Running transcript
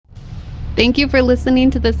Thank you for listening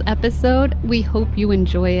to this episode. We hope you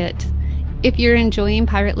enjoy it. If you're enjoying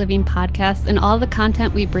Pirate Living Podcast and all the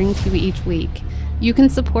content we bring to you each week, you can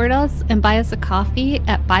support us and buy us a coffee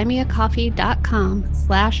at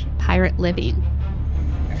buymeacoffee.com/pirate living.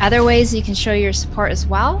 Other ways you can show your support as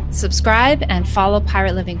well: subscribe and follow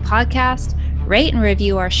Pirate Living Podcast, rate and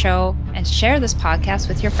review our show, and share this podcast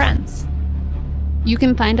with your friends. You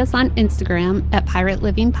can find us on Instagram at Pirate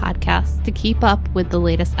Living Podcast to keep up with the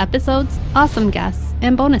latest episodes, awesome guests,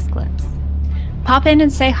 and bonus clips. Pop in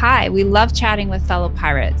and say hi. We love chatting with fellow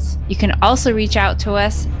pirates. You can also reach out to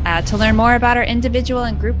us to learn more about our individual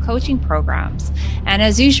and group coaching programs. And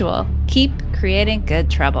as usual, keep creating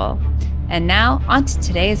good trouble. And now, on to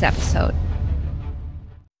today's episode.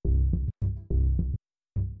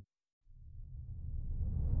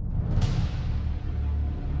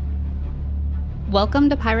 Welcome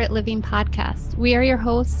to Pirate Living Podcast. We are your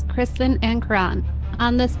hosts, Kristen and Karan.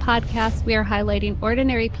 On this podcast, we are highlighting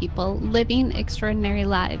ordinary people living extraordinary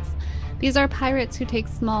lives. These are pirates who take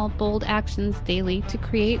small, bold actions daily to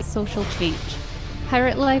create social change.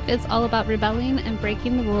 Pirate life is all about rebelling and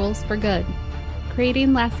breaking the rules for good.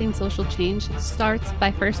 Creating lasting social change starts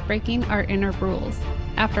by first breaking our inner rules.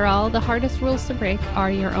 After all, the hardest rules to break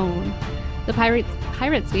are your own. The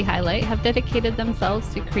pirates we highlight have dedicated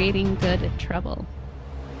themselves to creating good trouble.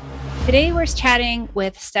 Today we're chatting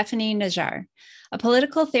with Stephanie Najjar. A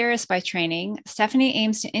political theorist by training, Stephanie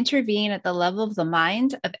aims to intervene at the level of the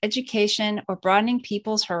mind, of education, or broadening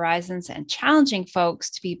people's horizons and challenging folks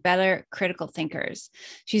to be better critical thinkers.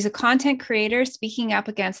 She's a content creator speaking up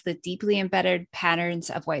against the deeply embedded patterns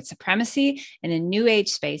of white supremacy and in new age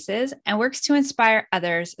spaces, and works to inspire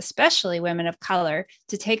others, especially women of color,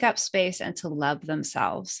 to take up space and to love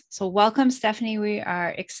themselves. So welcome, Stephanie. We are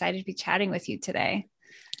excited to be chatting with you today.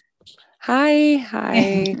 Hi.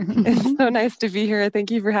 It's so nice to be here.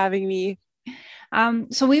 Thank you for having me.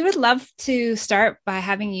 So we would love to start by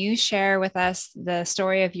having you share with us the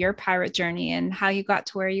story of your pirate journey and how you got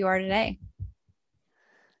to where you are today.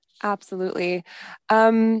 Absolutely.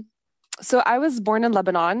 So I was born in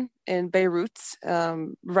Lebanon, in Beirut,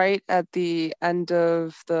 right at the end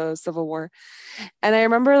of the Civil War. And I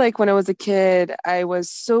remember when I was a kid, I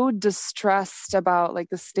was so distressed about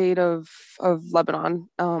the state of Lebanon,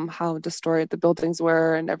 how destroyed the buildings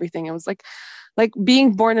were and everything. It was like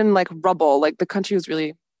being born in rubble. The country was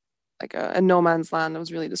really a no man's land. It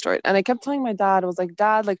was really destroyed. And I kept telling my dad, I was like,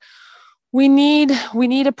 Dad, we need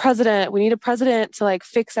a president. We need a president to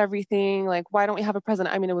fix everything. Why don't we have a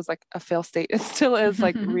president? I mean, it was a fail state. It still is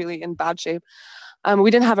really in bad shape. We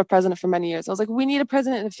didn't have a president for many years. I was like, we need a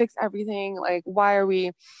president to fix everything. Why are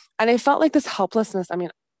we? And I felt this helplessness. I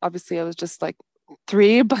mean, obviously I was just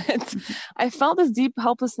 3, but I felt this deep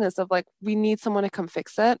helplessness of we need someone to come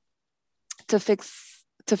fix it, to fix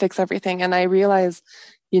everything. And I realized,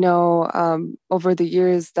 over the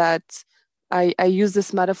years that I use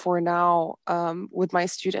this metaphor now with my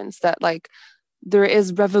students that there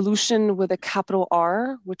is revolution with a capital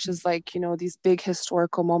R, which is these big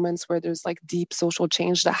historical moments where there's deep social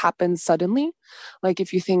change that happens suddenly.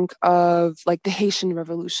 If you think of the Haitian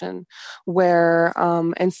Revolution, where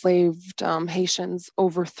enslaved Haitians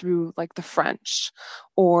overthrew the French,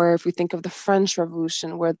 or if we think of the French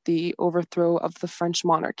Revolution, where the overthrow of the French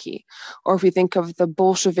monarchy, or if we think of the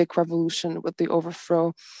Bolshevik Revolution with the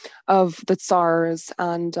overthrow of the Tsars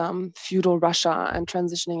and feudal Russia and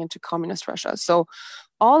transitioning into communist Russia. So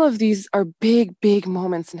all of these are big, big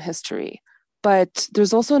moments in history. But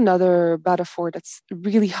there's also another metaphor that's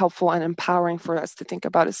really helpful and empowering for us to think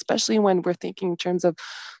about, especially when we're thinking in terms of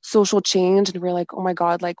social change and we're oh my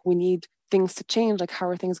God, we need things to change. How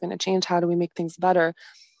are things going to change? How do we make things better?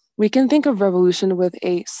 We can think of revolution with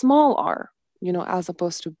a small r, as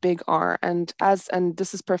opposed to big R. And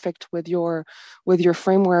this is perfect with your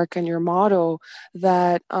framework and your motto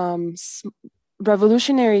that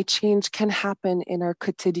revolutionary change can happen in our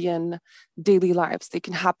quotidian daily lives. They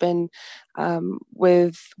can happen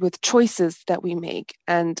with choices that we make.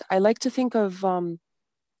 And I like to think of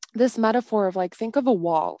this metaphor of think of a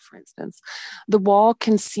wall, for instance. The wall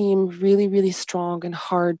can seem really, really strong and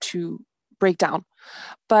hard to break down,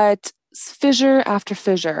 but fissure after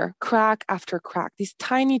fissure, crack after crack, these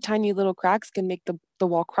tiny, tiny little cracks can make the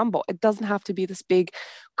wall crumble. It doesn't have to be this big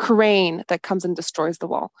crane that comes and destroys the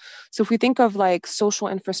wall. So if we think of social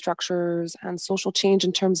infrastructures and social change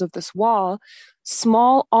in terms of this wall,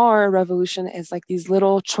 small r revolution is these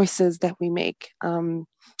little choices that we make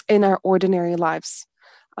in our ordinary lives.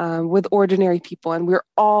 With ordinary people, and we're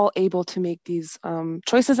all able to make these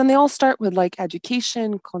choices, and they all start with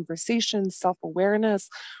education, conversation, self-awareness,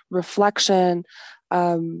 reflection,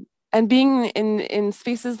 and being in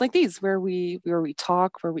spaces like these where we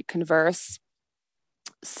talk, where we converse.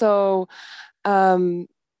 So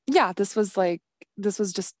yeah, this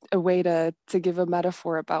was just a way to give a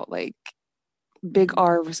metaphor about like big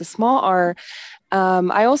R versus small R.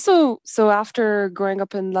 I also, so after growing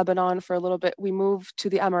up in Lebanon for a little bit, we moved to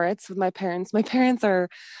the Emirates with my parents. My parents are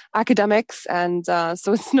academics, and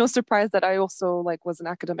so it's no surprise that I also like was an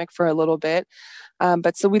academic for a little bit.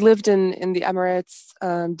 But so we lived in the Emirates,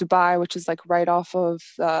 Dubai, which is like right off of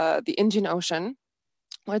the Indian Ocean,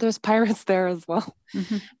 where there's pirates there as well.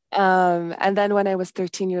 Mm-hmm. And then when I was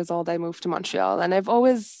 13 years old, I moved to Montreal, and I've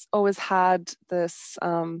always had this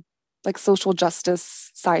like social justice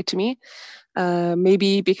side to me.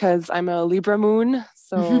 Maybe because I'm a Libra moon,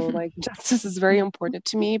 so like justice is very important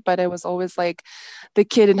to me. But I was always like the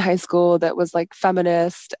kid in high school that was like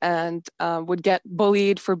feminist and would get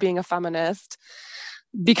bullied for being a feminist,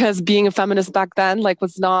 because being a feminist back then like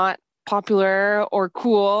was not popular or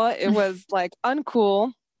cool. It was like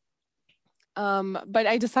uncool. But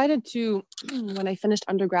I decided to, when I finished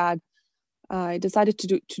undergrad, I decided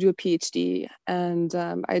to do a PhD, and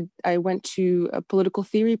I went to a political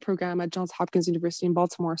theory program at Johns Hopkins University in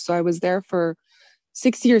Baltimore. So I was there for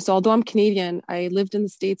 6 years. So although I'm Canadian, I lived in the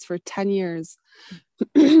States for 10 years,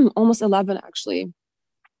 almost 11 actually.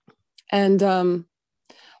 And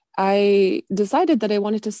I decided that I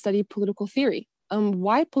wanted to study political theory.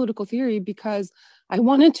 Why political theory? Because I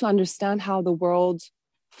wanted to understand how the world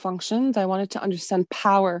functions. I wanted to understand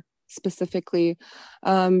power specifically.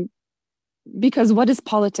 Because what is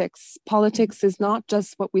politics? Politics is not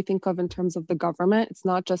just what we think of in terms of the government. It's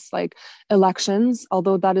not just like elections,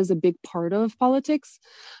 although that is a big part of politics.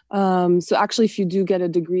 So actually, if you do get a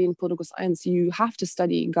degree in political science, you have to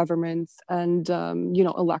study governments and,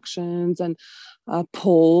 elections and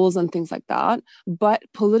polls and things like that. But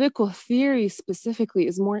political theory specifically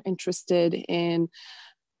is more interested in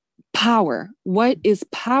power. What is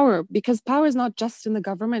power? Because power is not just in the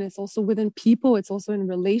government, it's also within people, it's also in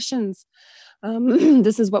relations.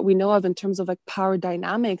 This is what we know of in terms of like power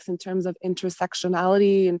dynamics, in terms of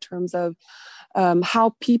intersectionality, in terms of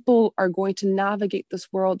how people are going to navigate this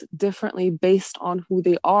world differently based on who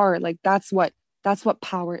they are. Like that's what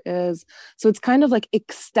power is. So it's kind of like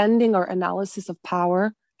extending our analysis of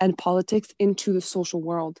power and politics into the social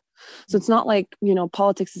world. So it's not like,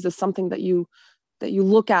 politics is just something that you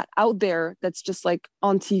look at out there that's just like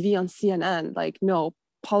on TV, on CNN. Like, no,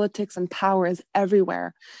 politics and power is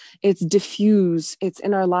everywhere. It's diffuse, it's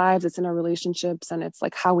in our lives, it's in our relationships, and it's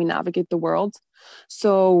like how we navigate the world.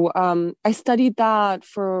 So I studied that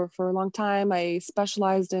for a long time. I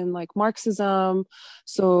specialized in like Marxism.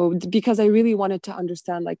 So because I really wanted to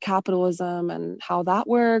understand like capitalism and how that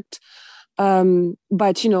worked.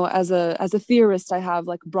 But as a theorist, I have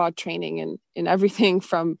like broad training in everything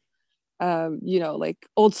from like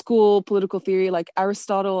old school political theory, like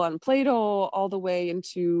Aristotle and Plato, all the way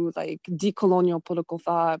into like decolonial political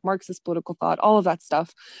thought, Marxist political thought, all of that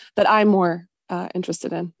stuff that I'm more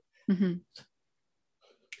interested in. Mm-hmm.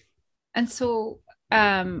 And so,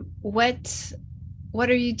 what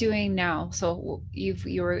are you doing now? So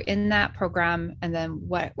you were in that program, and then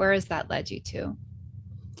where has that led you to?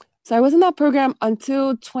 So I was in that program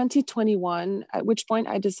until 2021, at which point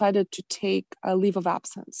I decided to take a leave of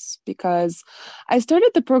absence, because I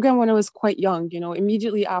started the program when I was quite young.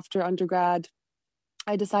 Immediately after undergrad,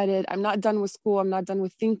 I decided I'm not done with school. I'm not done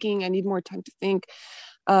with thinking. I need more time to think.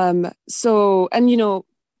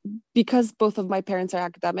 Because both of my parents are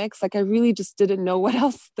academics, like I really just didn't know what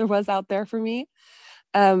else there was out there for me.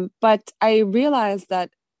 But I realized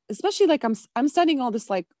that, especially like I'm studying all this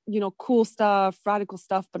like, cool stuff, radical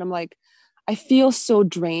stuff, but I'm like, I feel so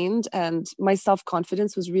drained, and my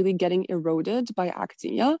self-confidence was really getting eroded by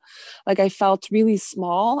academia. Like I felt really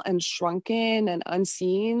small and shrunken and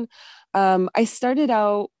unseen. I started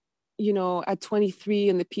out, at 23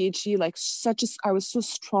 in the PhD, like I was so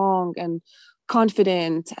strong and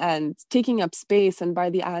confident and taking up space. And by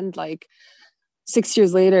the end, like 6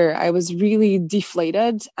 years later, I was really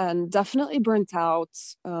deflated and definitely burnt out,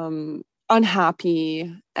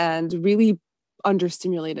 unhappy, and really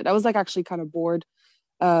understimulated. I was like actually kind of bored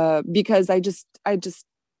because and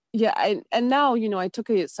now, I took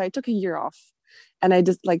a year off, and I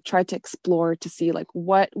just like tried to explore to see like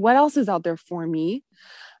what else is out there for me.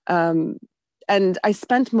 And I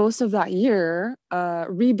spent most of that year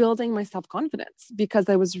rebuilding my self-confidence, because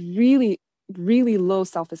I was really low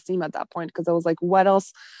self-esteem at that point, because I was like, what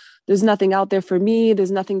else? There's nothing out there for me.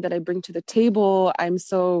 There's nothing that I bring to the table. I'm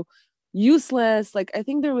so useless. Like, I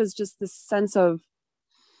think there was just this sense of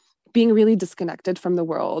being really disconnected from the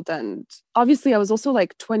world. And obviously I was also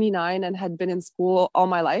like 29 and had been in school all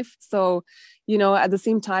my life. So, at the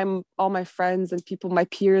same time, all my friends and people, my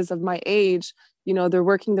peers of my age, they're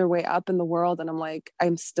working their way up in the world. And I'm like,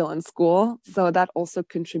 I'm still in school. So that also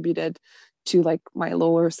contributed to like my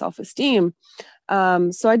lower self-esteem.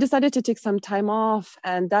 So I decided to take some time off,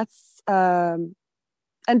 and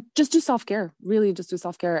and just do self-care, really just do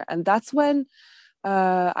self-care. And that's when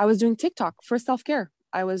I was doing TikTok for self-care.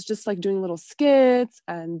 I was just like doing little skits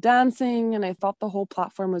and dancing. And I thought the whole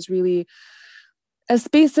platform was really a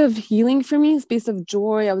space of healing for me, a space of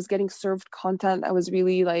joy. I was getting served content that was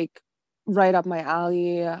really like right up my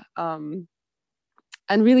alley.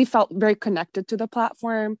 And really felt very connected to the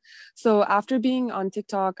platform. So after being on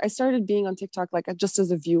TikTok, I started being on TikTok like just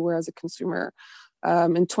as a viewer, as a consumer,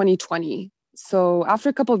 in 2020. So after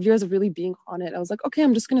a couple of years of really being on it, I was like, okay,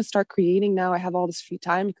 I'm just going to start creating now. I have all this free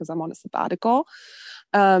time because I'm on a sabbatical.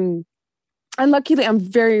 And luckily, I'm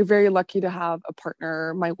very, very lucky to have a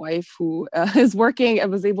partner, my wife, who is working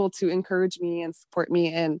and was able to encourage me and support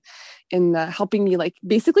me in helping me like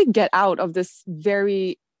basically get out of this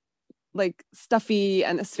very like stuffy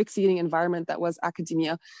and asphyxiating environment that was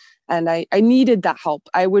academia. And I needed that help.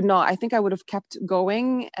 I think I would have kept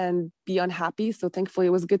going and be unhappy. So thankfully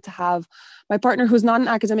it was good to have my partner who's not an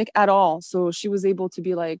academic at all. So she was able to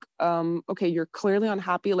be like, okay, you're clearly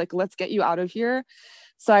unhappy. Like, let's get you out of here.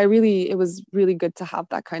 So it was really good to have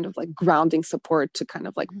that kind of like grounding support to kind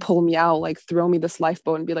of like pull me out, like throw me this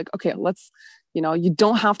lifeboat and be like, okay, let's, you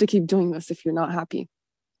don't have to keep doing this if you're not happy.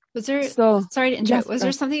 Was there, so, sorry to interrupt, yes, was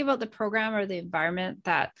there something about the program or the environment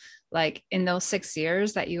that like in those 6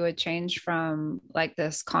 years that you would change from like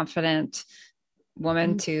this confident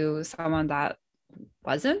woman to someone that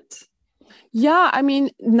wasn't? Yeah, I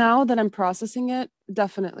mean, now that I'm processing it,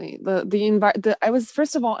 definitely. I was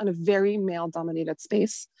first of all in a very male-dominated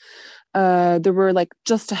space. There were like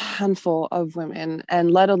just a handful of women,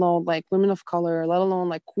 and let alone like women of color, let alone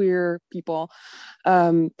like queer people.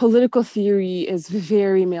 Political theory is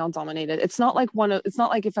very male-dominated. It's not like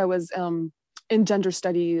if I was in gender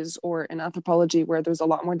studies or in anthropology where there's a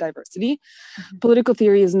lot more diversity. Political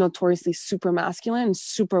theory is notoriously super masculine and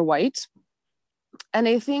super white. And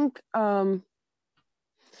I think the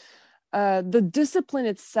discipline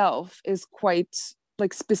itself is quite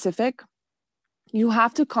like specific. You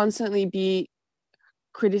have to constantly be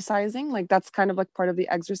criticizing. Like that's kind of like part of the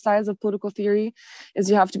exercise of political theory, is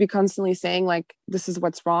you have to be constantly saying like, this is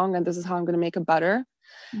what's wrong and this is how I'm going to make it better.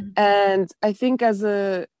 And I think as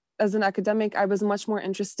an academic, I was much more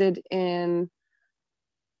interested in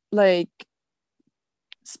like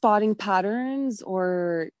spotting patterns,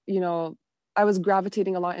 or I was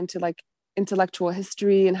gravitating a lot into like intellectual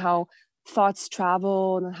history and how thoughts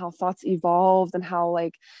travel and how thoughts evolved, and how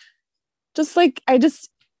like the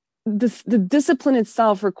discipline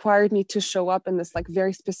itself required me to show up in this like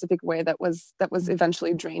very specific way that was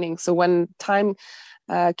eventually draining. So when time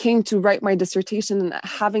came to write my dissertation, and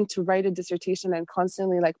having to write a dissertation and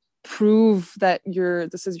constantly like prove that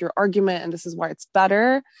this is your argument and this is why it's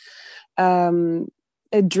better,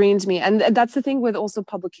 it drained me. And that's the thing with also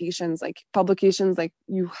publications, like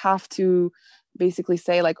you have to basically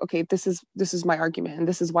say like, okay, this is my argument and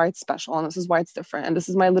this is why it's special and this is why it's different and this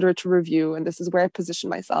is my literature review and this is where I position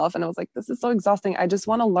myself. And I was like, this is so exhausting. I just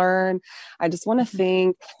want to learn. I just want to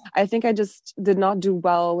think. I think I just did not do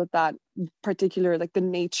well with that particular, like the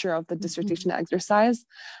nature of the dissertation exercise.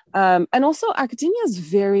 And also academia is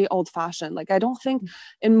very old fashioned. Like I don't think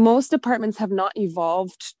in most departments have not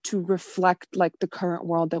evolved to reflect like the current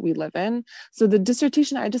world that we live in. So the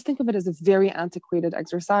dissertation, I just think of it as a very antiquated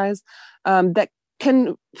exercise that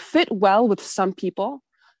can fit well with some people,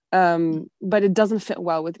 but it doesn't fit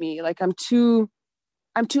well with me. Like I'm too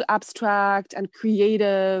abstract and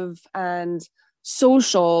creative and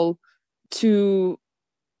social to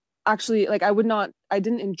actually, like I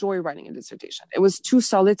didn't enjoy writing a dissertation. It was too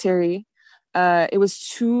solitary. It was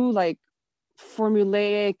too like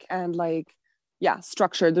formulaic and like,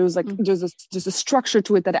 structured. There was like, there's a structure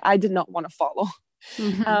to it that I did not want to follow.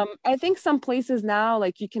 I think some places now,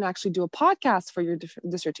 like you can actually do a podcast for your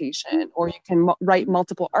dissertation, or you can write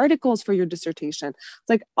multiple articles for your dissertation. It's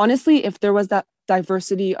like, honestly, if there was that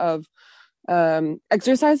diversity of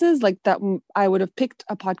exercises like that, I would have picked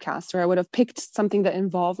a podcast, or I would have picked something that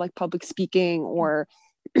involved like public speaking, or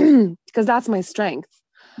because that's my strength.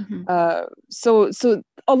 So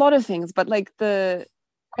a lot of things, but like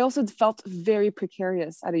I also felt very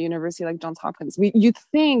precarious at a university like Johns Hopkins. You'd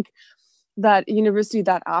think that university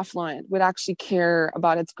that affluent would actually care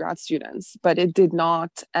about its grad students, but it did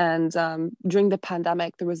not. And during the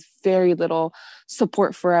pandemic, there was very little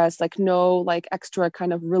support for us, like no like extra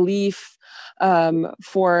kind of relief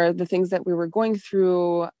for the things that we were going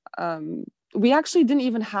through. We actually didn't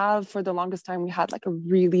even have, for the longest time, we had like a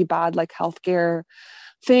really bad like healthcare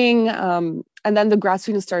thing. And then the grad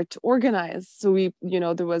students started to organize. So we,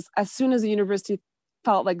 there was, as soon as the university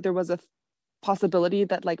felt like there was a possibility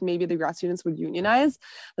that like maybe the grad students would unionize,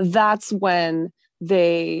 that's when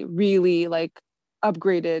they really like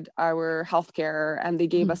upgraded our healthcare, and they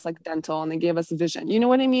gave us like dental, and they gave us vision. You know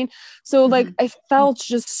what I mean? So like I felt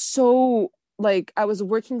just so like I was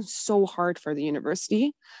working so hard for the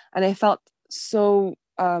university, and I felt so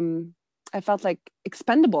I felt like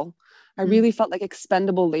expendable. I really felt like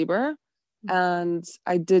expendable labor, and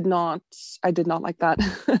I did not like that.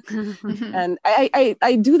 And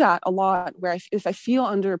I do that a lot, where if I feel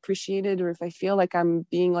underappreciated, or if I feel like I'm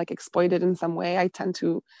being like exploited in some way, I tend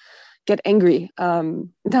to get angry.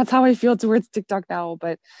 That's how I feel towards TikTok now.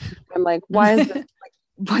 But I'm like, why is this like,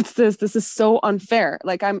 what's this? This is so unfair.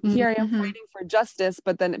 Like I am fighting for justice,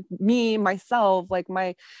 but then myself, like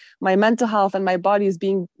my mental health and my body is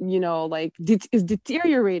being, like is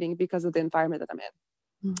deteriorating because of the environment that I'm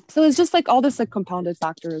in. So it's just like all this like compounded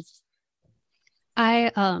factors.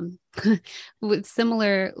 I with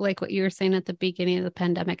similar, like what you were saying at the beginning of the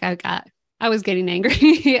pandemic, I was getting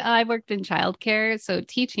angry. I worked in childcare, so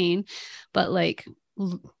teaching, but like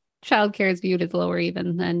childcare is viewed as lower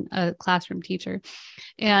even than a classroom teacher.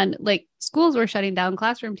 And like schools were shutting down,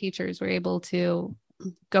 classroom teachers were able to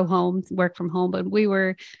go home, work from home, but we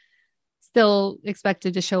were still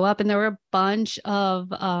expected to show up. And there were a bunch of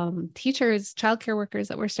teachers, childcare workers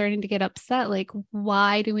that were starting to get upset. Like,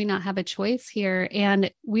 why do we not have a choice here?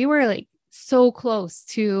 And we were like so close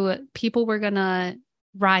to people were going to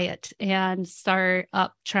riot and start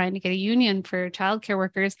up trying to get a union for childcare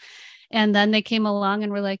workers. And then they came along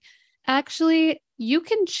and were like, actually, you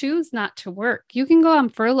can choose not to work. You can go on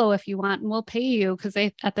furlough if you want, and we'll pay you, because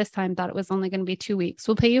they at this time thought it was only going to be 2 weeks.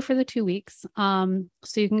 We'll pay you for the 2 weeks, so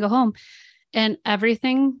you can go home. And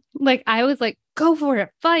everything, like I was like, go for it,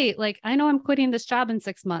 fight. Like, I know I'm quitting this job in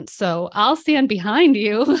 6 months, so I'll stand behind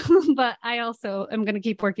you, but I also am going to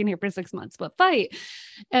keep working here for 6 months, but fight.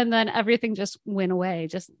 And then everything just went away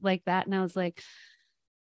just like that. And I was like,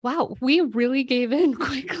 wow, we really gave in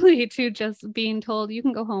quickly to just being told you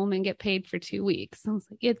can go home and get paid for 2 weeks. I was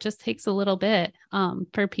like, it just takes a little bit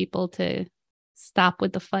for people to stop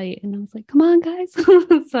with the fight. And I was like, come on, guys.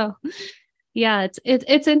 So yeah,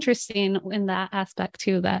 it's interesting in that aspect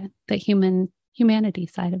too, that the humanity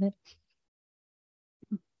side of it.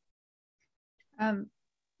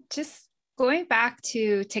 Just going back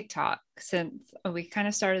to TikTok, since we kind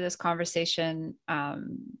of started this conversation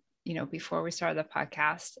before we started the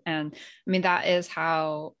podcast. And I mean, that is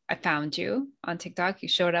how I found you on TikTok. You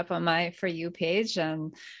showed up on my For You page.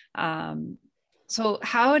 And so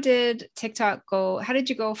how did TikTok go? How did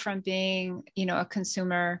you go from being, a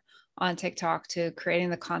consumer on TikTok to creating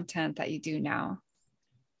the content that you do now?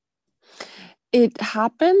 It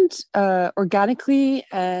happened organically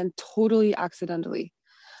and totally accidentally.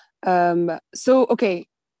 So, okay,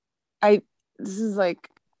 this is like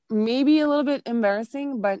maybe a little bit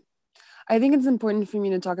embarrassing, but I think it's important for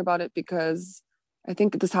me to talk about it, because I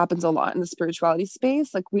think this happens a lot in the spirituality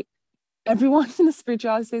space. Like everyone in the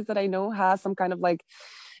spirituality space that I know has some kind of like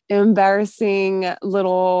embarrassing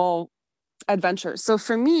little adventure. So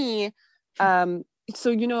for me,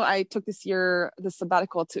 I took this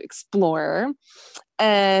sabbatical to explore,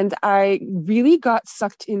 and I really got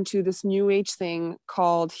sucked into this new age thing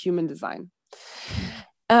called human design.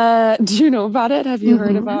 Do you know about it? Have you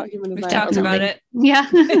heard about human design? We've talked about it. Yeah.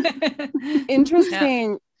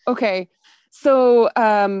 Interesting. Yeah. Okay. So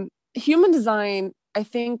human design, I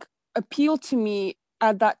think, appealed to me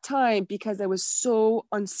at that time because I was so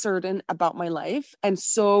uncertain about my life and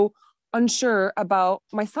so unsure about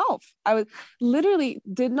myself. I was literally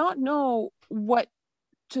did not know what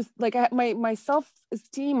to like. My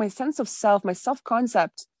self-esteem, my sense of self, my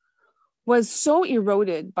self-concept was so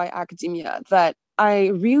eroded by academia that I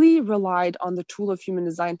really relied on the tool of human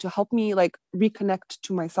design to help me like reconnect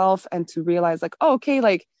to myself and to realize like, oh, okay,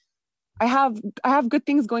 like I have good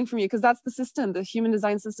things going for me, because that's the system, the human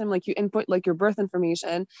design system. Like you input like your birth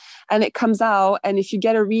information and it comes out. And if you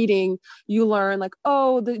get a reading, you learn like,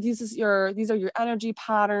 oh, these are your energy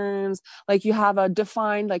patterns. Like you have a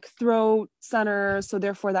defined like throat center. So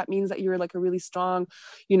therefore that means that you're like a really strong,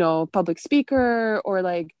 public speaker, or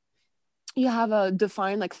like you have a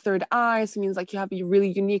defined like third eye, so it means like you have a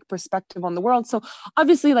really unique perspective on the world. So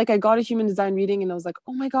obviously, like I got a human design reading and I was like,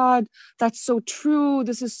 oh my God, that's so true.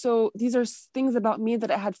 These are things about me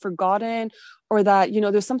that I had forgotten, or that,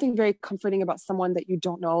 there's something very comforting about someone that you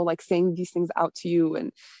don't know, like saying these things out to you.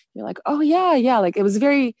 And you're like, oh yeah, yeah. Like it was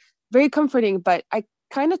very, very comforting, but I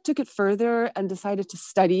kind of took it further and decided to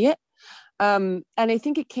study it. And I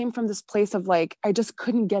think it came from this place of like, I just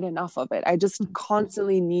couldn't get enough of it. I just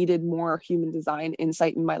constantly needed more human design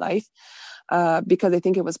insight in my life, because I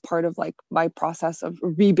think it was part of like my process of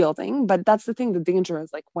rebuilding. But that's the thing, the danger is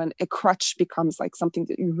like when a crutch becomes like something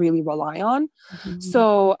that you really rely on.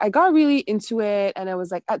 So I got really into it, and I was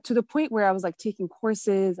like to the point where I was like taking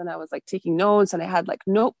courses and I was like taking notes, and I had like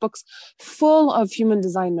notebooks full of human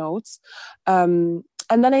design notes.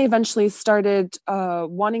 And then I eventually started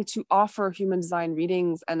wanting to offer human design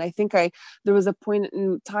readings. And I think there was a point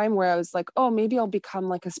in time where I was like, oh, maybe I'll become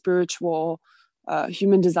like a spiritual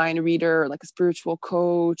human design reader, or like a spiritual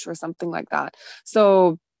coach or something like that.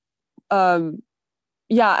 So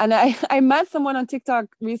yeah, and I met someone on TikTok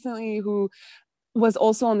recently who was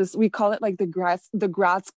also on this, we call it like the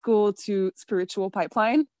grad school to spiritual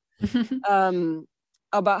pipeline.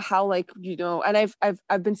 About how like, and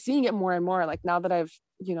I've been seeing it more and more, like now that I've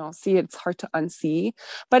see it, it's hard to unsee.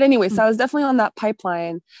 But anyway, so I was definitely on that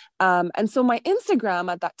pipeline. And so my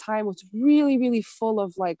Instagram at that time was really, really full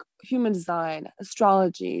of like human design,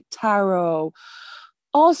 astrology, tarot,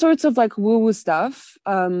 all sorts of like woo-woo stuff,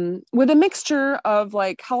 with a mixture of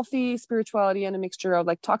like healthy spirituality and a mixture of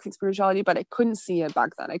like toxic spirituality, but I couldn't see it back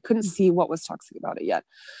then. I couldn't see what was toxic about it yet.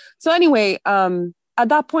 So anyway, at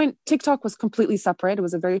that point, TikTok was completely separate. It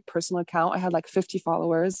was a very personal account. I had like 50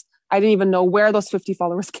 followers. I didn't even know where those 50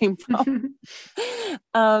 followers came from.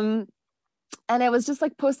 And I was just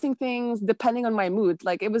like posting things depending on my mood.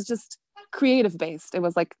 Like it was just creative based. It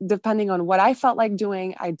was like depending on what I felt like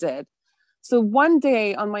doing, I did. So one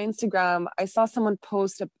day on my Instagram, I saw someone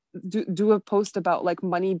do a post about like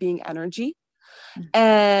money being energy.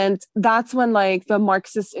 And that's when like the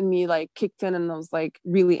Marxist in me like kicked in, and I was like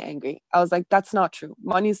really angry. I was like, that's not true.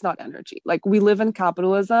 Money's not energy. Like we live in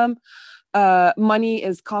capitalism. Money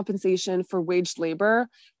is compensation for waged labor.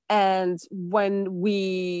 And when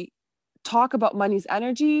we talk about money's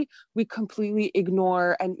energy, we completely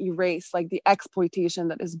ignore and erase like the exploitation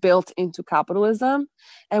that is built into capitalism.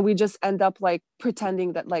 And we just end up like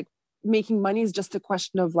pretending that like making money is just a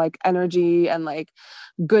question of like energy and like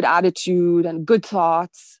good attitude and good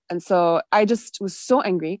thoughts. And so I just was so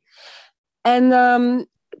angry. And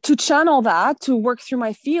to channel that, to work through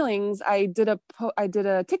my feelings, I did a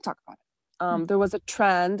TikTok about it. There was a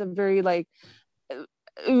trend, a very like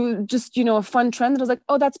just a fun trend that I was like,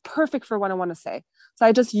 oh, that's perfect for what I want to say. So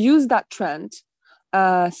I just used that trend,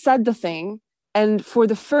 said the thing. And for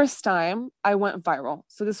the first time, I went viral.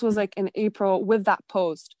 So this was like in April with that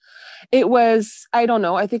post. It was, I don't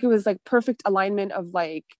know, I think it was like perfect alignment of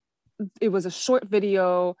like, it was a short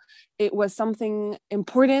video. It was something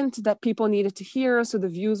important that people needed to hear. So the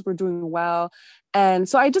views were doing well. And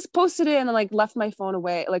so I just posted it and then like left my phone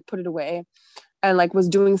away, like put it away, and like was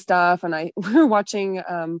doing stuff. And we were watching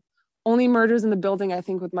Only Murders in the Building, I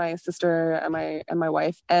think, with my sister and my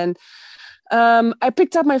wife. And I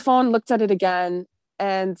picked up my phone, looked at it again,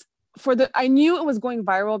 and I knew it was going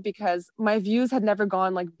viral because my views had never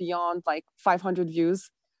gone like beyond like 500 views.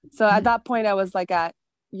 So at that point I was like at,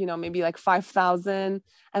 maybe like 5,000,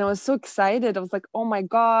 and I was so excited. I was like, oh my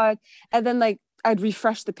God. And then like I'd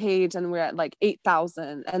refresh the page and we're at like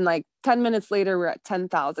 8,000, and like 10 minutes later we're at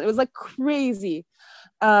 10,000. It was like crazy.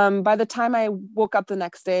 By the time I woke up the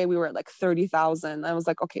next day, we were at like 30,000. I was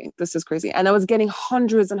like, okay, this is crazy. And I was getting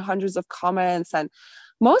hundreds and hundreds of comments, and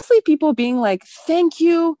mostly people being like, thank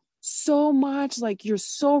you so much. Like, you're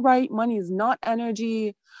so right. Money is not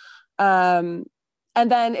energy. And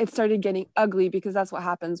then it started getting ugly, because that's what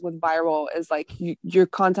happens with viral is like your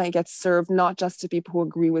content gets served not just to people who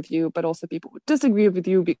agree with you, but also people who disagree with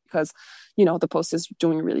you, because, the post is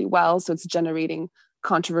doing really well. So it's generating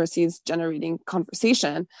controversies, generating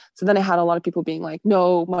conversation. So then I had a lot of people being like,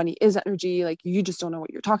 no, money is energy. Like, you just don't know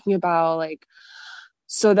what you're talking about. Like,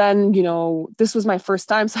 so then, this was my first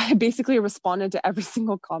time. So I basically responded to every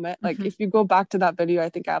single comment. Like, if you go back to that video, I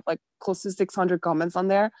think I have like close to 600 comments on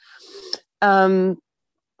there. And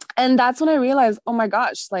that's when I realized, oh my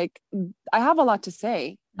gosh, like I have a lot to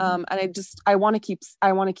say. And I want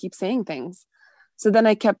to keep saying things. So then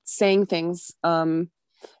I kept saying things,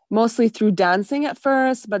 mostly through dancing at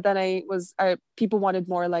first, but then people wanted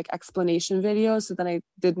more like explanation videos. So then I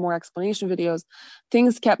did more explanation videos.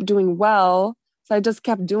 Things kept doing well. So I just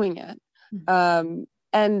kept doing it.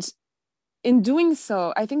 And in doing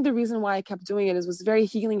so, I think the reason why I kept doing it was very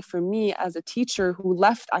healing for me as a teacher who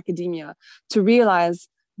left academia, to realize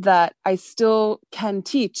that I still can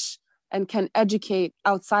teach and can educate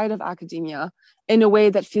outside of academia in a way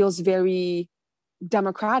that feels very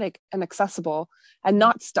democratic and accessible and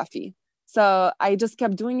not stuffy. So I just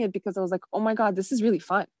kept doing it because I was like, oh my God, this is really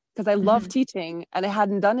fun. Because I love teaching and I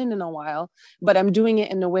hadn't done it in a while, but I'm doing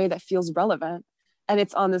it in a way that feels relevant. And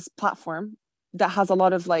it's on this platform that has a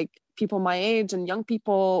lot of like people my age and young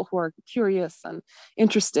people who are curious and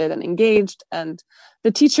interested and engaged. And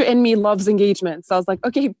the teacher in me loves engagement. So I was like,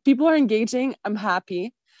 okay, people are engaging. I'm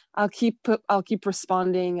happy. I'll keep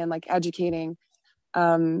responding and like educating.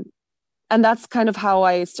 And that's kind of how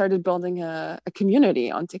I started building a community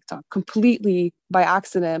on TikTok, completely by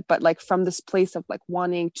accident, but like from this place of like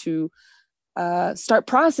wanting to start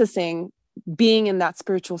processing being in that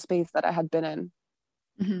spiritual space that I had been in.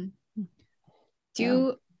 Mm-hmm. Do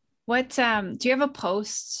you have a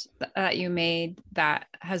post that you made that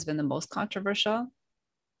has been the most controversial?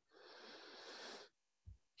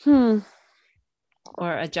 Or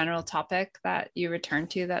a general topic that you return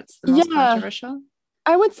to that's the most controversial?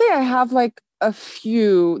 I would say I have like a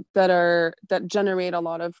few that generate a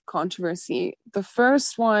lot of controversy. The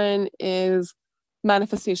first one is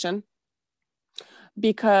manifestation,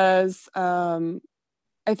 because I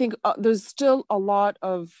think there's still a lot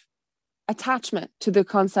of attachment to the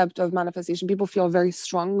concept of manifestation. People feel very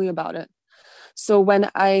strongly about it. So when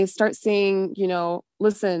I start saying,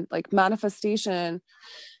 listen, like manifestation,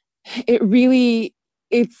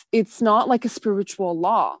 it's not like a spiritual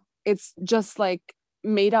law. It's just like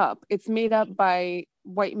made up. It's made up by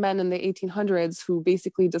white men in the 1800s who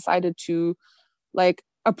basically decided to like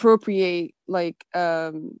appropriate like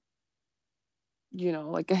like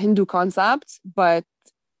a Hindu concept, but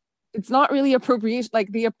it's not really appropriation.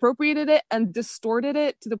 Like they appropriated it and distorted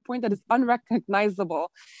it to the point that it's unrecognizable.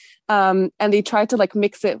 And they tried to like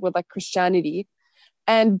mix it with like Christianity.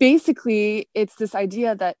 And basically it's this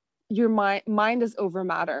idea that your mind is over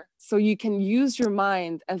matter. So you can use your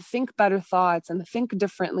mind and think better thoughts and think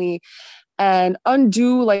differently and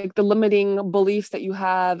undo like the limiting beliefs that you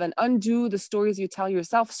have and undo the stories you tell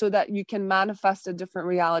yourself so that you can manifest a different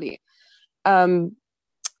reality. And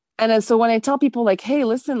so when I tell people like, hey,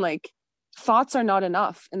 listen, like thoughts are not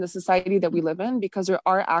enough in the society that we live in, because there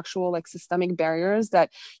are actual like systemic barriers that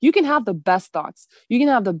you can have the best thoughts, you can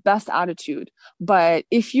have the best attitude. But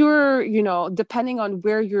if you're, depending on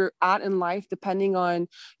where you're at in life, depending on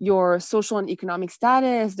your social and economic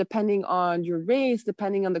status, depending on your race,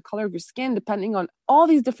 depending on the color of your skin, depending on all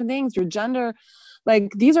these different things, your gender,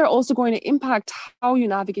 like these are also going to impact how you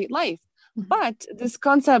navigate life. But this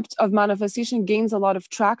concept of manifestation gains a lot of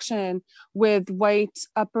traction with white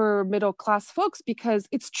upper middle class folks, because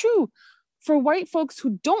it's true. For white folks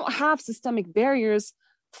who don't have systemic barriers,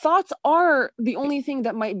 thoughts are the only thing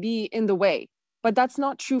that might be in the way. But that's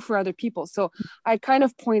not true for other people. So I kind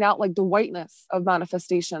of point out like the whiteness of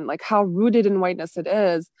manifestation, like how rooted in whiteness it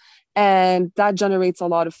is. And that generates a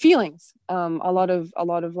lot of feelings, a lot of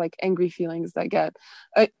like angry feelings that get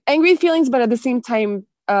angry feelings, but at the same time,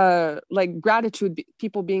 like gratitude,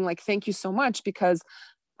 people being like, thank you so much, because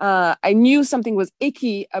I knew something was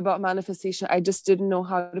icky about manifestation. I just didn't know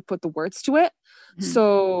how to put the words to it.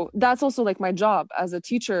 So that's also like my job as a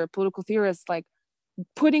teacher, political theorist, like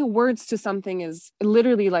putting words to something is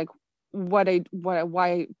literally like why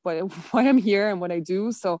I'm here and what I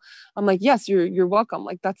do. So I'm like, yes, you're welcome.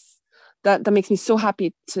 Like that makes me so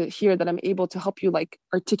happy to hear that I'm able to help you like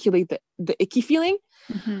articulate the icky feeling.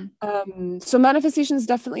 So manifestation is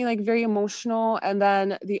definitely like very emotional. And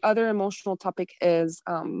then the other emotional topic is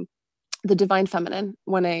the divine feminine.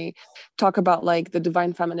 When I talk about like the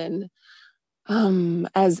divine feminine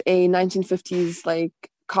as a 1950s like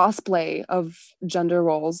cosplay of gender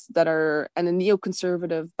roles that are, and a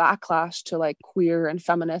neoconservative backlash to like queer and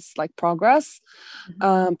feminist like progress,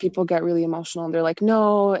 people get really emotional and they're like,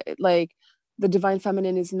 no, like the divine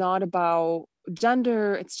feminine is not about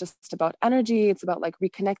gender, it's just about energy, it's about like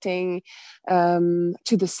reconnecting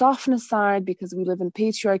to the softness side, because we live in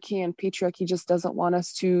patriarchy and patriarchy just doesn't want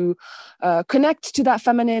us to connect to that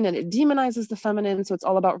feminine, and it demonizes the feminine. So it's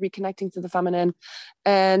all about reconnecting to the feminine.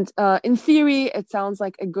 And in theory it sounds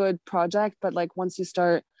like a good project, but like once you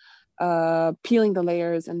start peeling the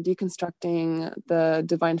layers and deconstructing the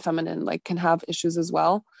divine feminine, like can have issues as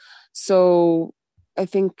well. So I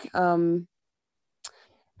think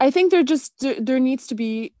there needs to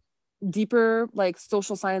be deeper like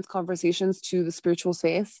social science conversations to the spiritual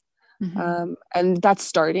space. And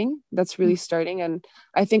that's really starting. And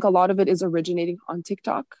I think a lot of it is originating on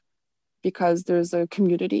TikTok, because there's a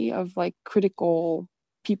community of like critical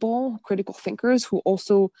people, critical thinkers who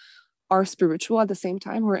also are spiritual at the same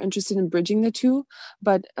time, who are interested in bridging the two.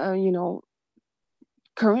 But,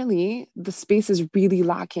 currently the space is really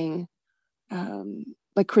lacking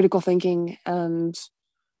like critical thinking and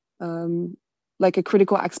like a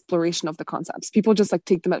critical exploration of the concepts. People just like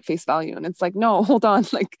take them at face value, and it's like, no, hold on,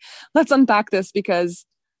 like let's unpack this, because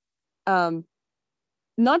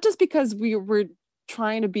not just because we're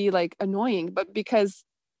trying to be like annoying, but because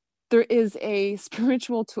there is a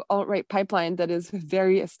spiritual to alt-right pipeline that is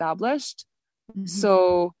very established. Mm-hmm.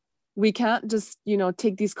 So we can't just,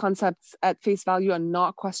 take these concepts at face value and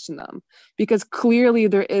not question them, because clearly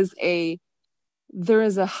there is a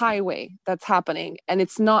highway that's happening, and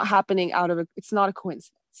it's not happening it's not a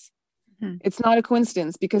coincidence. Mm-hmm. It's not a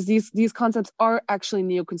coincidence, because these concepts are actually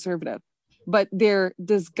neoconservative, but they're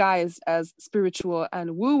disguised as spiritual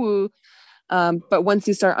and woo-woo. But once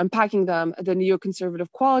you start unpacking them, the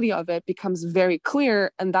neoconservative quality of it becomes very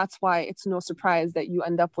clear. And that's why it's no surprise that you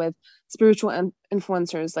end up with spiritual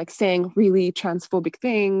influencers like saying really transphobic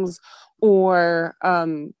things or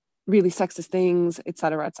really sexist things, et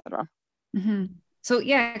cetera, et cetera. Mm-hmm. So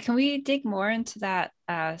yeah, can we dig more into that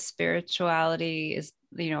spirituality is,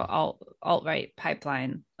 alt-right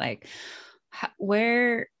pipeline? Like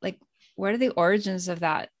where are the origins of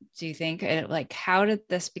that, do you think? And like, how did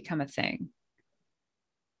this become a thing?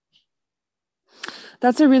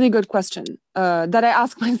 That's a really good question that I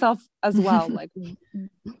ask myself as well. Like,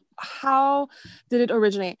 how did it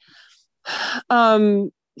originate?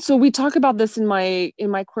 So we talk about this in my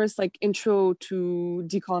course, like Intro to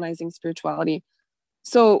Decolonizing Spirituality.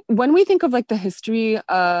 So when we think of like the history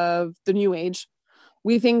of the New Age,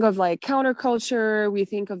 we think of like counterculture, we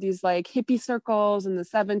think of these like hippie circles in the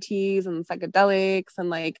 70s and psychedelics and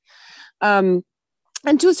like,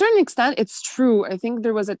 and to a certain extent, it's true. I think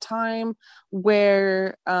there was a time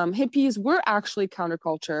where hippies were actually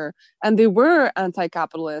counterculture, and they were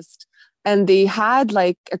anti-capitalist, and they had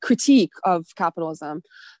like a critique of capitalism.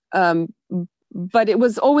 But it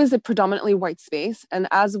was always a predominantly white space. And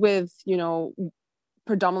as with,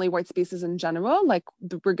 predominantly white spaces in general, like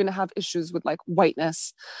we're going to have issues with like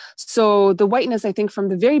whiteness. So the whiteness, I think from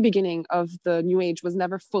the very beginning of the New Age, was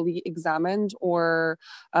never fully examined or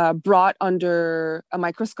brought under a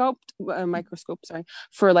microscope,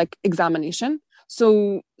 for like examination.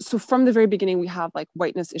 So from the very beginning, we have like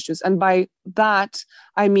whiteness issues. And by that,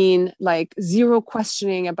 I mean like zero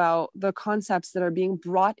questioning about the concepts that are being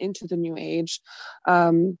brought into the New Age,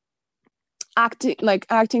 acting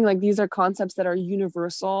like these are concepts that are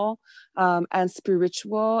universal and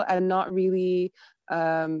spiritual, and not really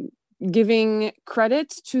giving credit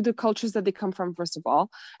to the cultures that they come from, first of all.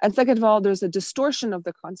 And second of all, there's a distortion of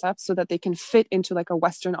the concepts so that they can fit into like a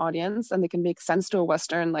Western audience and they can make sense to a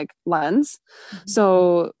Western like lens. Mm-hmm.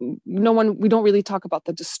 So we don't really talk about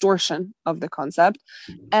the distortion of the concept.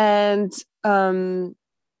 And the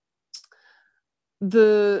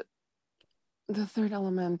third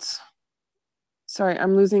element, sorry,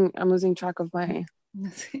 I'm losing track of my.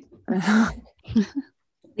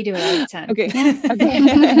 We do it all the time. Okay.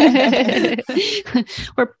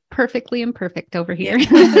 We're perfectly imperfect over here.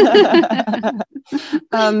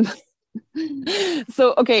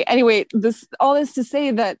 So, okay. Anyway, all is to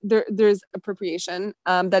say that there's appropriation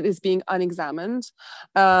that is being unexamined.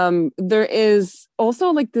 There is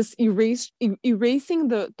also like this erasing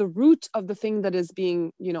the root of the thing that is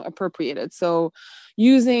being, appropriated. So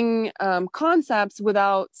using concepts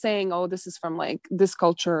without saying, oh, this is from like this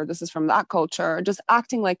culture, this is from that culture, just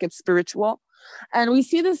acting like it's spiritual. And we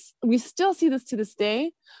still see this to this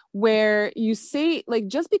day, where you say, like,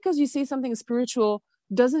 just because you say something is spiritual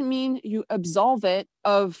doesn't mean you absolve it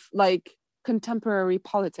of like contemporary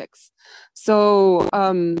politics. So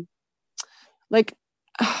like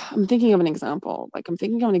I'm thinking of an example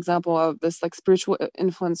of this like spiritual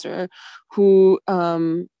influencer who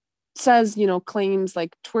says, claims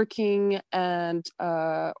like twerking and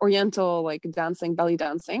oriental like dancing, belly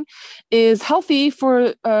dancing is healthy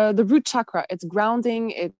for the root chakra. It's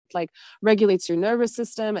grounding, it like regulates your nervous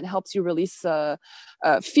system, it helps you release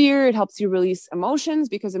fear, it helps you release emotions,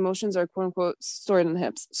 because emotions are quote unquote stored in the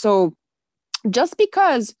hips. So just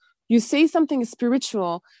because you say something is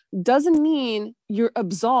spiritual doesn't mean you're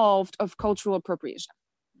absolved of cultural appropriation.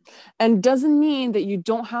 And doesn't mean that you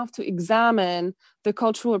don't have to examine the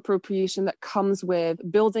cultural appropriation that comes with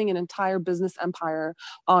building an entire business empire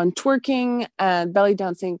on twerking and belly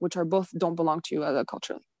dancing, which are both don't belong to you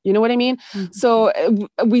culturally. You know what I mean? Mm-hmm. So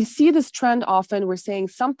we see this trend often. We're saying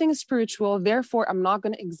something is spiritual, therefore I'm not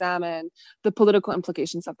going to examine the political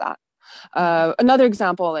implications of that. Another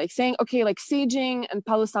example, like saying, okay, like saging and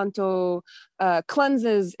Palo Santo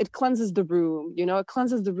cleanses the room, it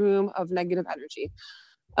cleanses the room of negative energy.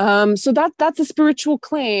 So that's a spiritual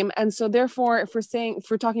claim. And so therefore, if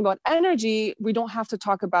we're talking about energy, we don't have to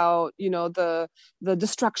talk about, the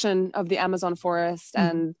destruction of the Amazon forest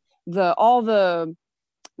and all the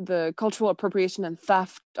cultural appropriation and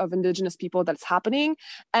theft of indigenous people that's happening.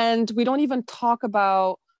 And we don't even talk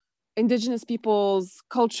about indigenous people's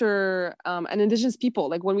culture and indigenous people.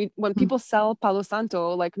 Like when people sell Palo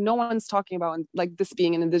Santo, like no one's talking about like this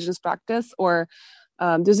being an indigenous practice, or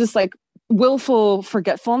there's this like willful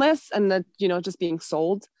forgetfulness and that, just being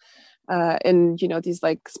sold in, these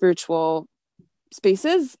like spiritual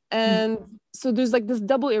spaces. And so there's like this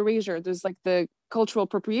double erasure. There's like the cultural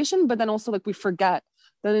appropriation, but then also like we forget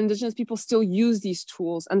that indigenous people still use these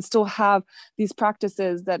tools and still have these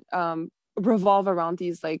practices that revolve around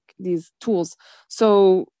these tools.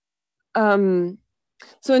 So so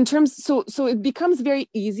it becomes very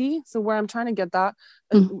easy. So where I'm trying to get that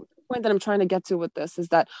point that I'm trying to get to with this is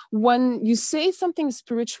that when you say something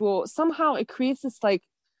spiritual, somehow it creates this like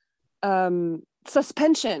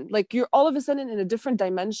suspension, like you're all of a sudden in a different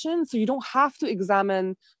dimension. So you don't have to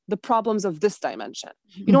examine the problems of this dimension.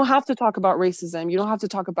 You don't have to talk about racism. You don't have to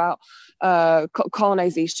talk about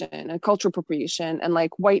colonization and cultural appropriation and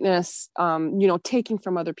like whiteness, taking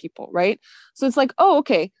from other people, right? So it's like, oh,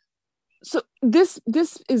 okay. So this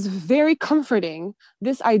is very comforting.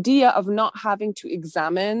 This idea of not having to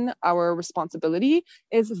examine our responsibility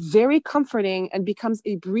is very comforting and becomes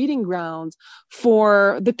a breeding ground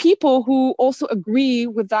for the people who also agree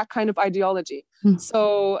with that kind of ideology.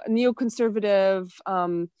 So neoconservative,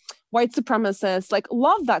 white supremacists like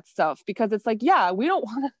love that stuff because it's like, yeah, we don't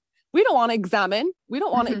want to examine. We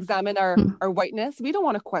don't want to examine our whiteness. We don't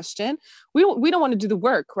want to question. We don't want to do the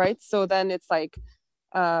work, right? So then it's like,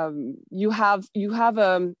 you have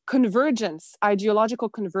a convergence, ideological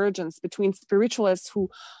convergence between spiritualists who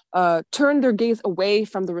turn their gaze away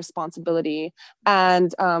from the responsibility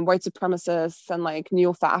and white supremacists and like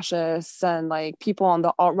neo-fascists and like people on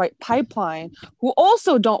the alt-right pipeline who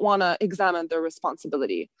also don't want to examine their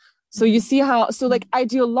responsibility. So you see how, so like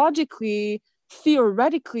ideologically,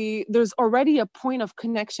 theoretically, there's already a point of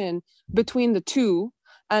connection between the two.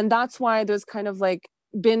 And that's why there's kind of like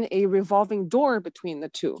been a revolving door between the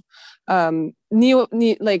two.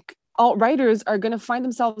 Like alt-righters are going to find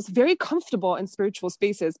themselves very comfortable in spiritual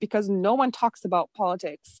spaces because no one talks about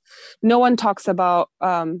politics, no one talks about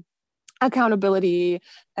accountability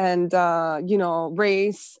and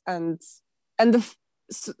race and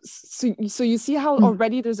so you see how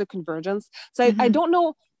already there's a convergence. So I don't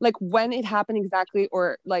know like when it happened exactly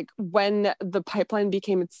or like when the pipeline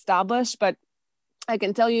became established, but I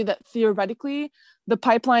can tell you that theoretically, the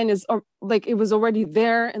pipeline is like it was already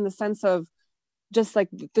there in the sense of just like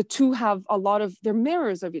the two have a lot of they're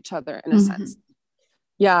mirrors of each other in a sense.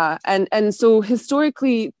 Yeah, and so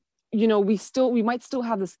historically, we might still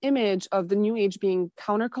have this image of the new age being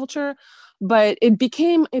counterculture, but it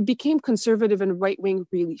became conservative and right wing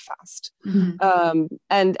really fast. And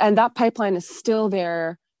that pipeline is still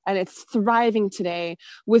there and it's thriving today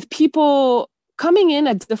with people coming in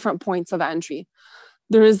at different points of entry.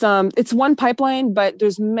 There is it's one pipeline, but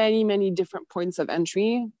there's many different points of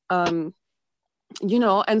entry. And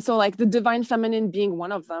so like the divine feminine being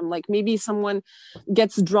one of them, like maybe someone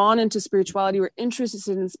gets drawn into spirituality or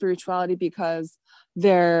interested in spirituality because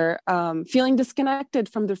they're feeling disconnected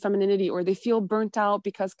from their femininity, or they feel burnt out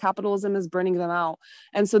because capitalism is burning them out.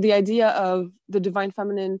 And so the idea of the divine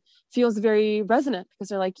feminine feels very resonant because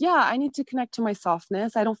they're like, yeah, I need to connect to my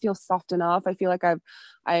softness. I don't feel soft enough. I feel like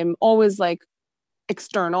I'm always like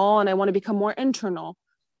external and I want to become more internal.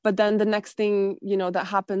 But then the next thing, that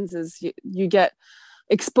happens is you get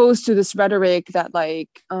exposed to this rhetoric that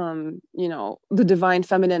like, the divine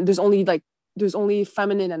feminine, there's only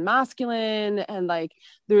feminine and masculine, and like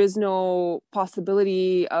there is no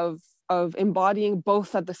possibility of embodying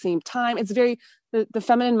both at the same time. It's very, the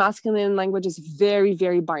feminine masculine language is very,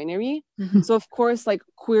 very binary. So of course, like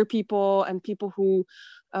queer people and people who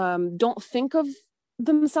don't think of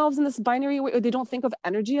themselves in this binary way, or they don't think of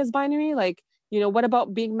energy as binary, like, what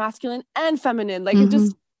about being masculine and feminine? Like it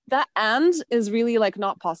just, that and is really like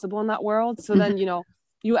not possible in that world. So then,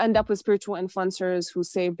 you end up with spiritual influencers who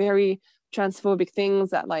say very transphobic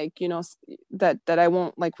things that like, that I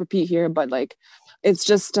won't like repeat here, but like, it's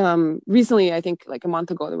just recently, I think like a month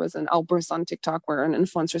ago, there was an outburst on TikTok where an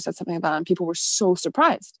influencer said something like that and people were so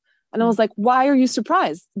surprised. And I was like, why are you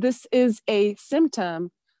surprised? This is a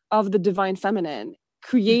symptom of the divine feminine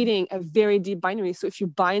creating a very deep binary. So if you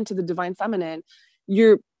buy into the divine feminine,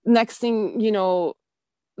 you're next thing,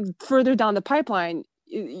 further down the pipeline,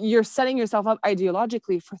 you're setting yourself up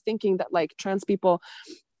ideologically for thinking that like trans people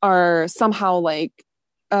are somehow like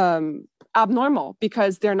abnormal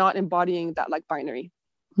because they're not embodying that like binary.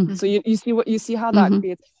 Mm-hmm. So you see how that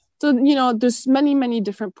creates. So, you know, there's many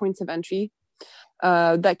different points of entry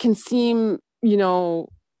that can seem, you know,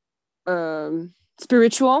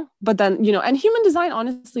 spiritual, but then, you know, and human design,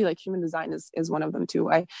 honestly, like human design is one of them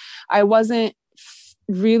too. I wasn't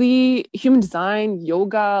really human design,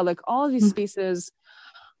 yoga, like all of these spaces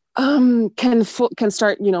can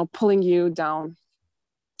start, you know, pulling you down.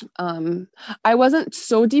 I wasn't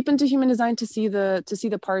so deep into human design to see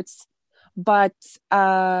the parts, but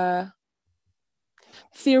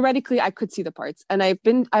theoretically I could see the parts, and I've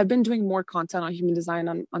been doing more content on human design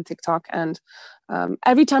on TikTok, and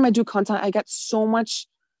every time I do content I get so much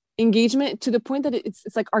engagement to the point that it's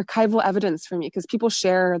like archival evidence for me, because people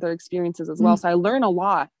share their experiences as well. So I learn a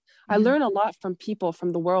lot. I learn a lot from people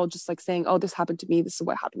from the world, just like saying, oh, this happened to me, this is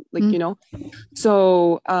what happened, like, you know.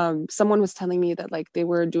 So someone was telling me that like they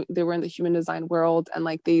were in the human design world, and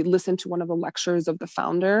like they listened to one of the lectures of the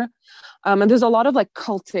founder, and there's a lot of like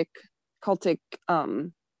cultic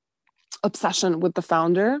obsession with the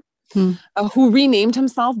founder, who renamed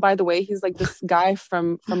himself, by the way. He's like this guy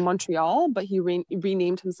from Montreal, but he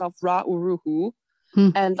renamed himself Ra Uru Hu,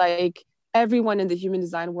 and like everyone in the human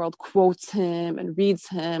design world quotes him and reads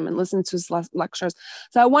him and listens to his lectures.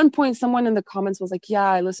 So at one point someone in the comments was like, yeah,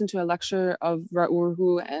 I listened to a lecture of Ra Uru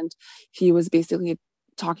Hu, and he was basically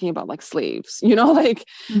talking about like slaves, you know, like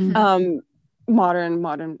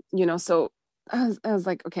modern, you know. So I was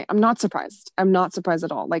like, okay, I'm not surprised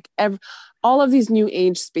at all. Like all of these new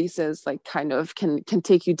age spaces like kind of can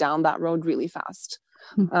take you down that road really fast.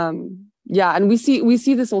 Yeah, and we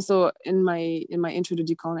see this also in my intro to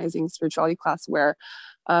decolonizing spirituality class, where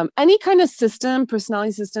any kind of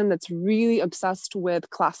personality system that's really obsessed with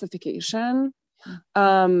classification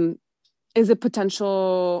is a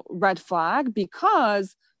potential red flag,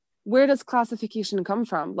 because where does classification come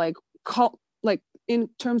from? Like in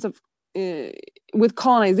terms of with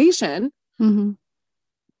colonization,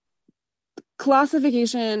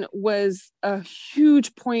 classification was a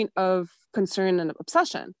huge point of concern and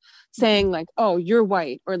obsession, saying like, oh, you're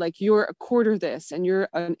white, or like you're a quarter this and you're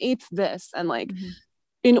an eighth this, and like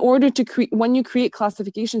in order to create, when you create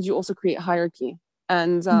classifications, you also create hierarchy.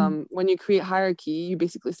 And when you create hierarchy, you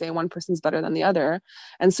basically say one person's better than the other,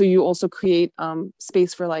 and so you also create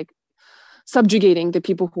space for like subjugating the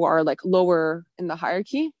people who are like lower in the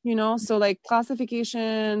hierarchy, you know. So like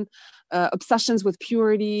classification, obsessions with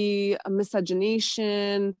purity,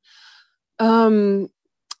 miscegenation,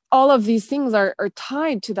 all of these things are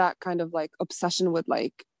tied to that kind of like obsession with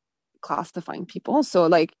like classifying people. So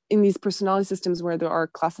like in these personality systems where there are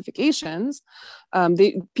classifications,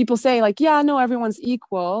 people say like, yeah, no, everyone's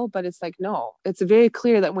equal, but it's like, no, it's very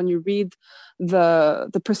clear that when you read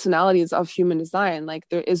the personalities of human design, like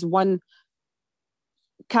there is one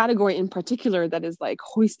category in particular that is like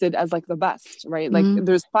hoisted as like the best, right? Like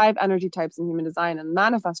there's 5 energy types in human design, and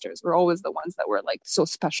manifestors were always the ones that were like so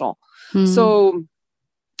special. So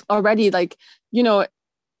already, like, you know,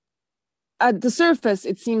 at the surface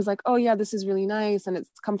it seems like, oh yeah, this is really nice and it's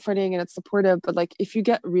comforting and it's supportive, but like if you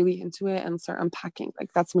get really into it and start unpacking,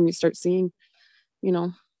 like that's when you start seeing, you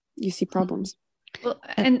know, you see problems. Well,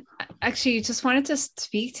 and actually just wanted to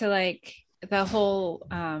speak to like the whole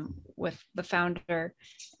with the founder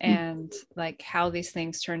and like how these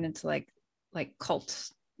things turn into like cult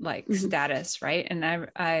like status, right? And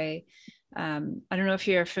I don't know if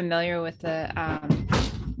you're familiar with the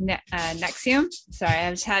NXIVM. Sorry, I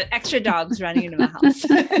just had extra dogs running into my house.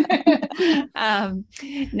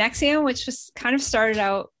 NXIVM, which was kind of started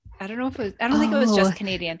out, I don't think it was just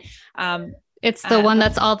Canadian. It's the one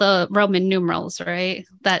that's all the Roman numerals, right?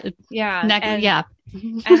 That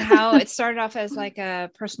and how it started off as like a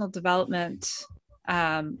personal development,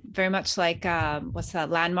 very much like what's that,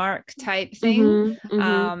 landmark type thing.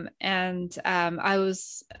 And I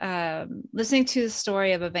was listening to the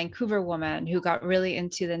story of a Vancouver woman who got really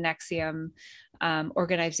into the NXIVM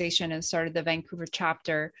organization and started the Vancouver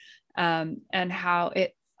chapter, and how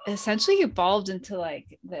it essentially evolved into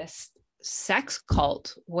like this sex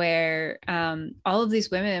cult where all of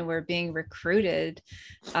these women were being recruited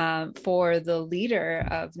for the leader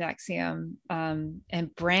of NXIVM,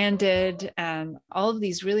 and branded, and all of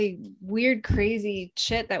these really weird, crazy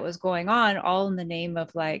shit that was going on, all in the name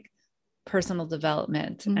of like personal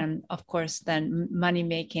development, and of course then money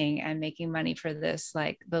making and making money for this,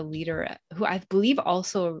 like the leader, who I believe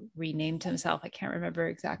also renamed himself, I can't remember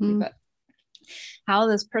exactly, but how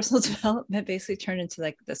this personal development basically turned into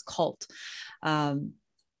like this cult.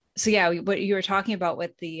 what you were talking about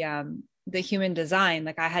with the human design,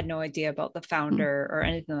 like I had no idea about the founder or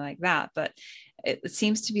anything like that, but it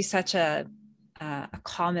seems to be such a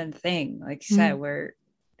common thing, like you said, where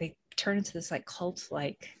they turn into this like cult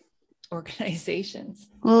like organizations.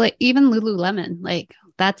 Well, like, even Lululemon, like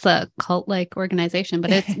that's a cult like organization,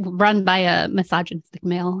 but it's run by a misogynistic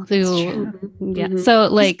male who, So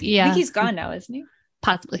like, I think he's gone now, isn't he?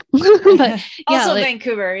 Possibly. But also like,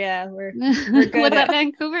 Vancouver. Yeah, we're good. What about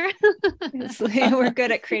Vancouver? We're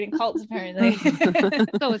good at creating cults, apparently.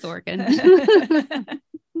 So is Oregon.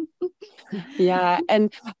 Yeah.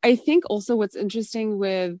 And I think also what's interesting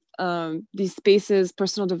with these spaces,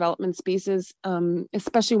 personal development spaces,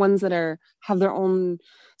 especially ones that have their own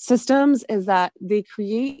systems, is that they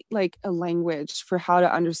create like a language for how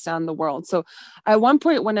to understand the world. So at one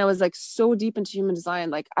point when I was like so deep into human design,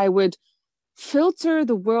 like I would filter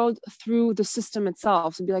the world through the system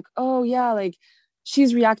itself and be like, oh yeah, like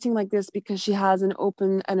she's reacting like this because she has an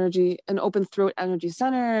open throat energy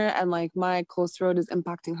center, and like my closed throat is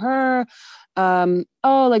impacting her.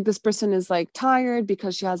 Oh, like this person is like tired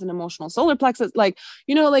because she has an emotional solar plexus, like,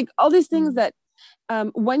 you know, like all these things that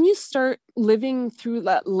when you start living through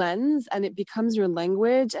that lens and it becomes your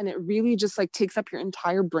language and it really just like takes up your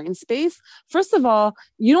entire brain space, first of all,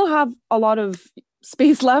 you don't have a lot of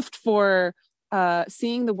space left for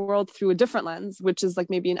seeing the world through a different lens, which is like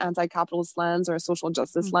maybe an anti-capitalist lens or a social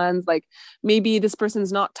justice lens. Like maybe this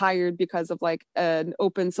person's not tired because of like an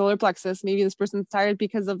open solar plexus. Maybe this person's tired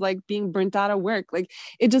because of like being burnt out at work. Like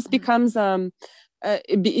it just becomes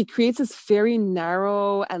it creates this very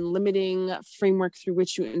narrow and limiting framework through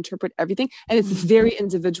which you interpret everything, and it's very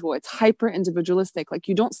individual. It's hyper individualistic. Like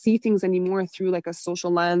you don't see things anymore through like a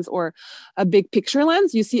social lens or a big picture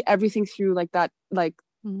lens. You see everything through like that, like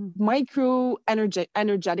micro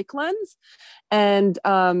energetic lens. And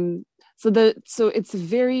so it's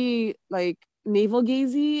very like navel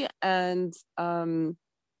gazing, and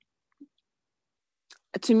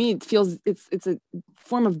to me it feels it's a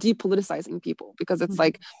form of depoliticizing people, because it's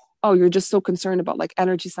like, oh, you're just so concerned about like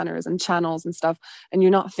energy centers and channels and stuff, and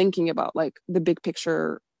you're not thinking about like the big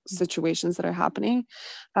picture situations that are happening.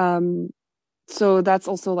 So that's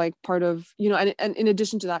also like part of, you know, and in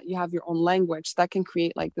addition to that, you have your own language that can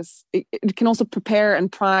create like this, it can also prepare and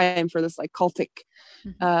prime for this like cultic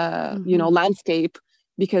you know, landscape,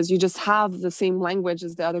 because you just have the same language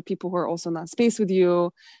as the other people who are also in that space with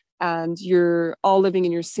you, and you're all living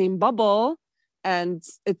in your same bubble, and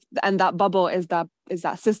that bubble is that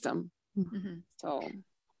system. So,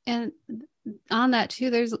 and on that too,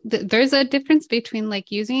 there's a difference between like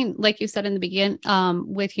using, like you said in the beginning,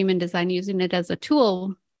 with human design, using it as a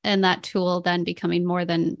tool, and that tool then becoming more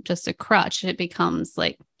than just a crutch. It becomes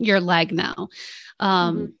like your leg now.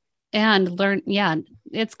 And learn,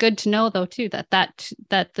 it's good to know though too that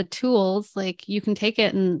the tools, like you can take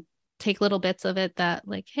it and take little bits of it that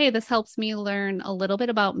like, hey, this helps me learn a little bit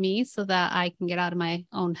about me so that I can get out of my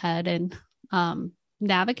own head and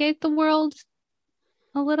navigate the world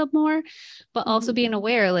a little more, but also being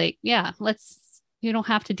aware, like, you don't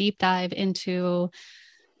have to deep dive into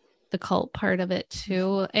the cult part of it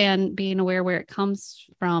too, and being aware where it comes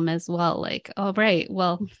from as well. Like, oh, right,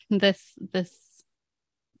 well, this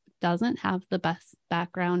doesn't have the best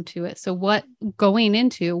background to it. So what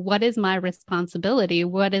is my responsibility?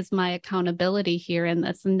 What is my accountability here in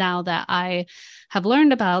this? And now that I have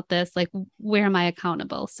learned about this, like, where am I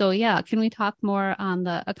accountable? So can we talk more on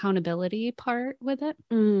the accountability part with it?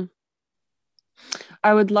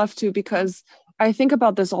 I would love to, because I think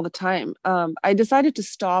about this all the time. I decided to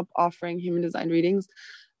stop offering human design readings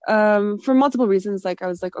for multiple reasons. Like I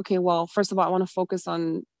was like, okay, well, first of all, I want to focus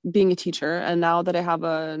on being a teacher. And now that I have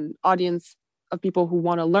an audience of people who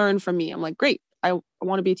want to learn from me, I'm like, great, I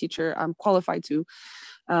want to be a teacher. I'm qualified to.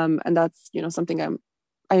 And that's, you know, something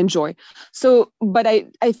I enjoy. So, but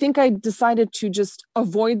I think I decided to just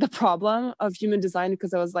avoid the problem of human design,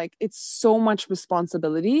 because I was like, it's so much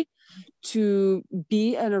responsibility to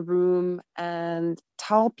be in a room and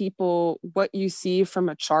tell people what you see from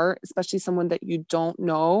a chart, especially someone that you don't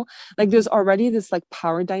know. Like there's already this like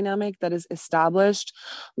power dynamic that is established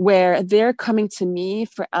where they're coming to me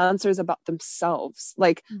for answers about themselves.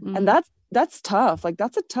 Like, and that's tough. Like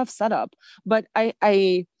that's a tough setup. But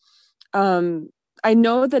I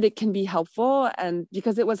know that it can be helpful, and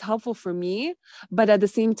because it was helpful for me, but at the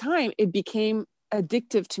same time, it became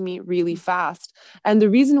addictive to me really fast. And the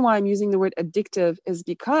reason why I'm using the word addictive is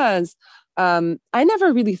because I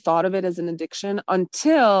never really thought of it as an addiction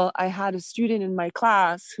until I had a student in my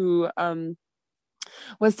class who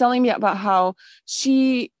was telling me about how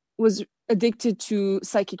she was addicted to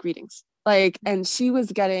psychic readings. Like, and she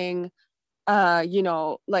was getting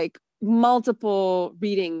like multiple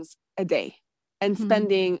readings a day and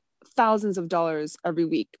spending thousands of dollars every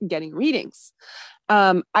week getting readings.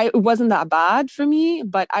 It wasn't that bad for me,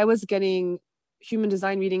 but I was getting human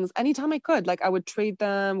design readings anytime I could. Like I would trade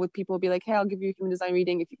them with people, be like, hey, I'll give you a human design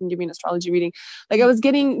reading if you can give me an astrology reading. Like I was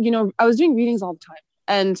getting, I was doing readings all the time.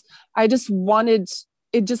 And I just wanted,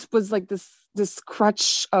 it just was like this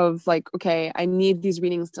crutch of like, okay, I need these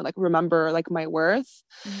readings to like remember like my worth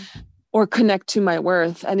or connect to my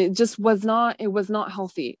worth. And it just was not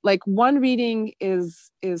healthy. Like one reading is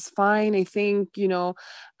fine, I think,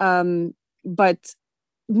 but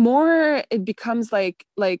more it becomes like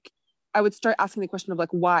I would start asking the question of like,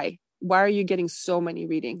 why are you getting so many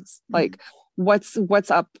readings? Like what's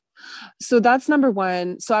up? So that's number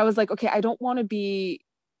one. So I was like, okay, I don't want to be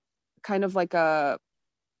kind of like a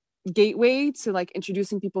gateway to like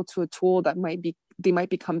introducing people to a tool that they might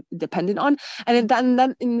become dependent on. And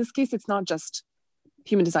then in this case, it's not just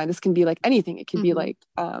human design. This can be like anything. It could be like,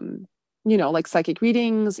 like psychic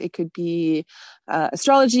readings. It could be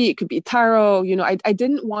astrology. It could be tarot. I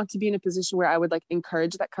didn't want to be in a position where I would like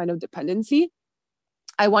encourage that kind of dependency.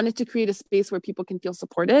 I wanted to create a space where people can feel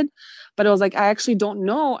supported, but I was like, I actually don't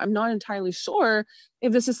know. I'm not entirely sure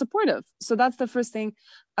if this is supportive. So that's the first thing.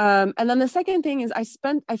 And then the second thing is I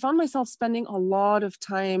found myself spending a lot of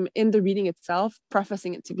time in the reading itself,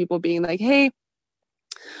 prefacing it to people being like, hey,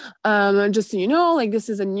 just so you know, like this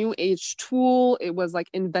is a new age tool. It was like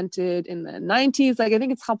invented in the 90s. Like I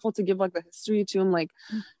think it's helpful to give like the history to them. Like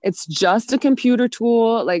it's just a computer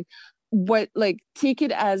tool. Like take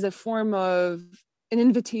it as a form of an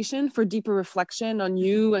invitation for deeper reflection on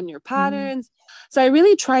you and your patterns. So I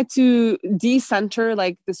really tried to decenter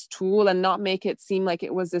like this tool and not make it seem like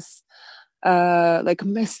it was this like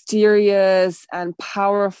mysterious and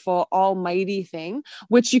powerful almighty thing,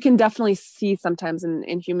 which you can definitely see sometimes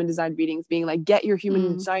in human design readings being like, get your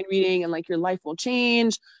human design reading and like your life will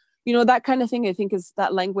change, that kind of thing. I think is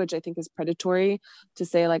that language I think is predatory to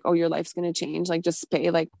say like, oh, your life's going to change, like just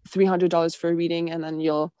pay like $300 for a reading and then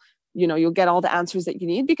you'll get all the answers that you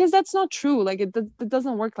need, because that's not true. Like it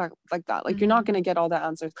doesn't work like that. Like you're not going to get all the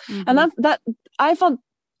answers. And that I felt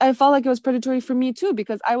like it was predatory for me too,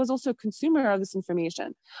 because I was also a consumer of this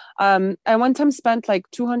information. I one time spent like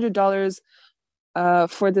 $200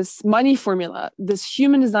 for this money formula, this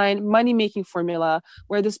human design money making formula,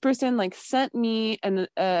 where this person like sent me an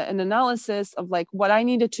analysis of like what I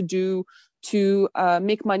needed to do to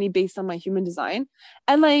make money based on my human design.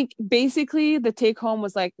 And like basically the take home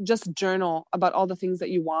was like, just journal about all the things that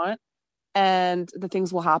you want and the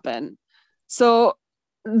things will happen. So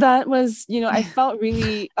that was, I felt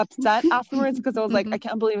really upset afterwards because I was like, I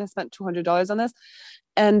can't believe I spent $200 on this.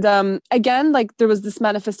 And again, like there was this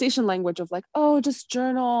manifestation language of like, oh, just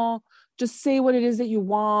journal, just say what it is that you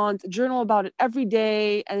want, journal about it every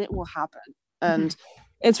day and it will happen. And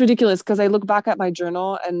it's ridiculous because I look back at my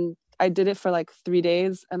journal and I did it for like 3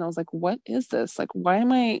 days and I was like, what is this? Like, why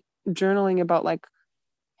am I journaling about like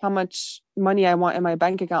how much money I want in my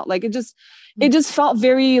bank account? Like it just felt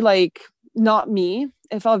very like not me.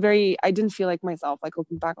 It felt very, I didn't feel like myself. Like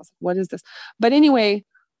looking back, I was like, what is this? But anyway,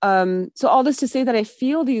 so all this to say that I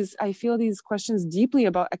feel these questions deeply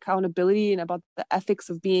about accountability and about the ethics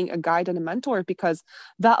of being a guide and a mentor, because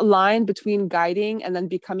that line between guiding and then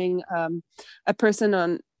becoming a person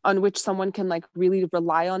on which someone can like really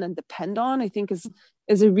rely on and depend on, I think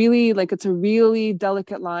is a really like, it's a really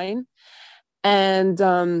delicate line. And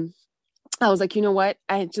I was like, you know what?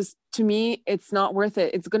 To me, it's not worth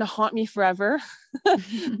it. It's going to haunt me forever.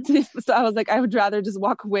 So I was like, I would rather just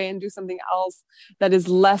walk away and do something else that is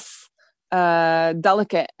less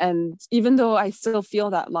delicate. And even though I still feel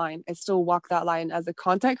that line, I still walk that line as a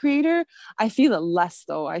content creator, I feel it less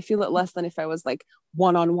though. I feel it less than if I was like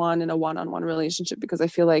one-on-one in a one-on-one relationship, because I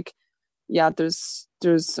feel like, yeah, there's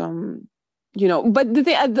but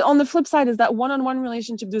on the flip side is that one-on-one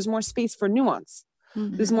relationship, there's more space for nuance.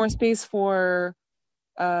 There's more space for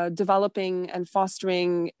developing and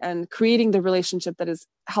fostering and creating the relationship that is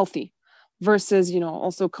healthy, versus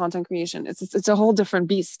also content creation. It's a whole different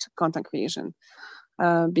beast, content creation,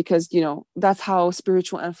 because that's how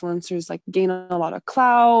spiritual influencers like gain a lot of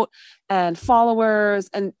clout and followers,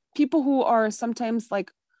 and people who are sometimes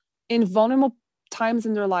like in vulnerable times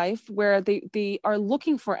in their life where they are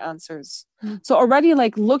looking for answers. So already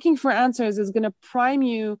like looking for answers is going to prime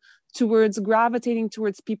you towards gravitating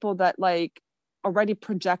towards people that like already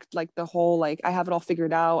project like the whole like, I have it all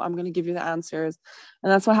figured out, I'm going to give you the answers. And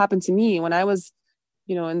that's what happened to me when I was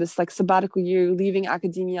in this like sabbatical year, leaving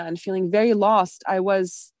academia and feeling very lost. I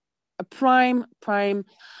was a prime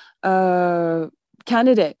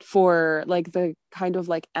candidate for like the kind of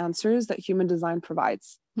like answers that human design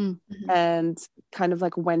provides, and kind of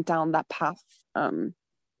like went down that path. And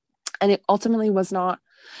it ultimately was not.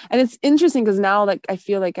 And it's interesting because now like I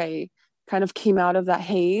feel like I kind of came out of that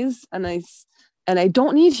haze, and I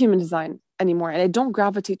don't need human design anymore, and I don't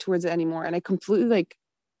gravitate towards it anymore, and I completely like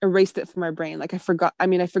erased it from my brain. Like I forgot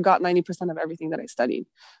 90% of everything that I studied.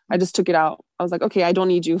 I just took it out. I was like, okay, I don't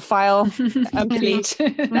need you. File empty.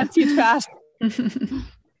 Empty trash.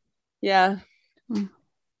 Yeah.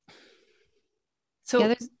 So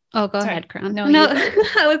yeah, go ahead, Karan. No,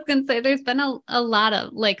 I was gonna say there's been a lot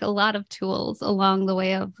of tools along the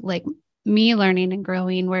way of like me learning and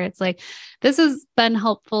growing, where it's like this has been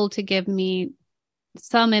helpful to give me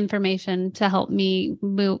some information to help me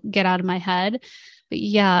get out of my head. But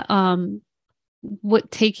yeah,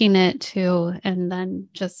 taking it to, and then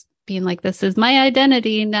just being like, this is my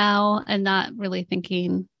identity now, and not really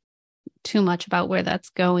thinking too much about where that's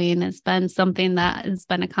going has been something that has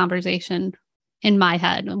been a conversation in my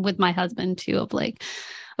head with my husband too, of like,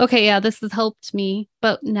 okay, yeah, this has helped me,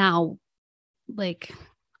 but now, like,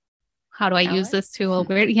 how do I use this tool?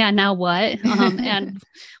 Now what? And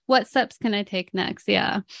what steps can I take next?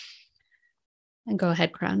 Yeah. And go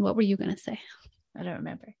ahead, Karan. What were you going to say? I don't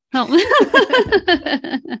remember. Oh.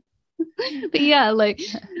 But yeah, like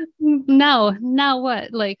now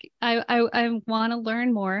what? Like I want to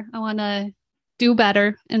learn more. I want to do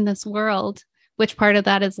better in this world, which part of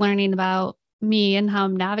that is learning about me and how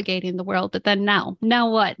I'm navigating the world. But then now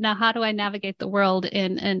what? Now, how do I navigate the world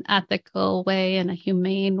in an ethical way, in a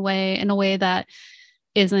humane way, in a way that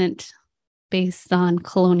isn't based on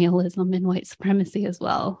colonialism and white supremacy as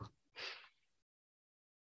well?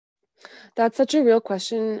 That's such a real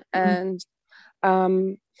question. And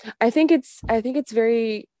I think it's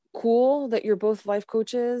very cool that you're both life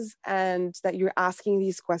coaches and that you're asking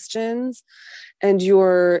these questions and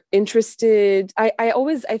you're interested. I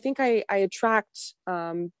think I attract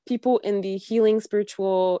people in the healing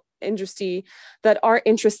spiritual industry that are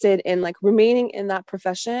interested in like remaining in that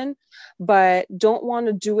profession, but don't want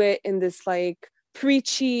to do it in this like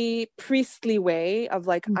preachy, priestly way of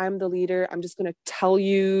like, I'm the leader, I'm just going to tell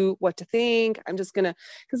you what to think, I'm just going to,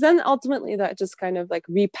 because then ultimately that just kind of like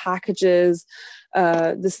repackages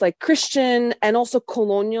this like Christian and also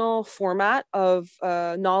colonial format of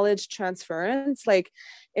knowledge transference. Like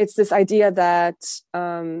it's this idea that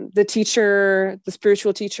the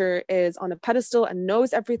spiritual teacher is on a pedestal and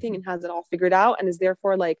knows everything and has it all figured out and is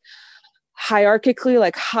therefore like hierarchically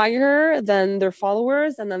like higher than their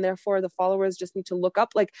followers, and then therefore the followers just need to look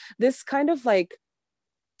up. Like this kind of like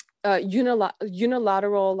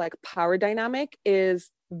unilateral like power dynamic is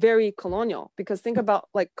very colonial, because think about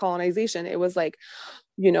like colonization. It was like,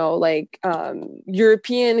 like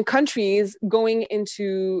European countries going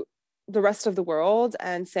into the rest of the world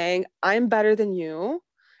and saying, I'm better than you,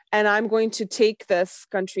 and I'm going to take this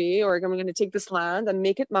country, or I'm going to take this land and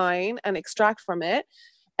make it mine and extract from it,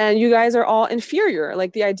 and you guys are all inferior.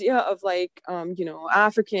 Like the idea of like,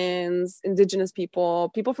 Africans, indigenous people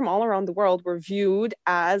from all around the world were viewed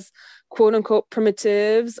as quote unquote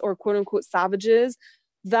primitives or quote unquote savages.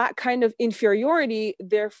 That kind of inferiority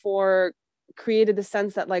therefore created the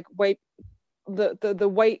sense that like the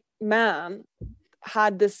white man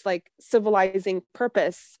had this like civilizing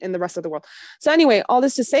purpose in the rest of the world. So anyway, all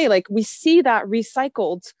this to say, like we see that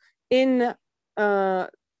recycled in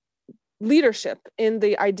leadership, in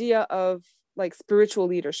the idea of like spiritual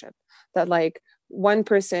leadership, that like one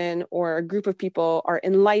person or a group of people are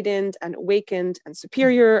enlightened and awakened and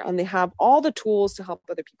superior, and they have all the tools to help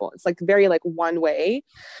other people. It's like very like one way.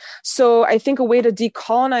 So I think a way to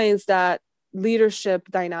decolonize that leadership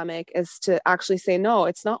dynamic is to actually say, no,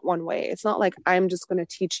 it's not one way. It's not like I'm just going to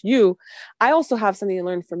teach you, I also have something to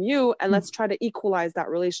learn from you, and let's try to equalize that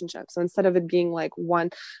relationship. So instead of it being like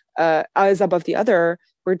one is above the other,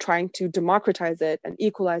 we're trying to democratize it and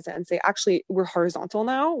equalize it and say, actually, we're horizontal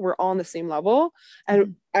now, we're all on the same level,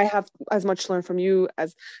 and I have as much to learn from you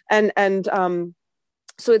as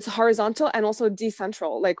so it's horizontal and also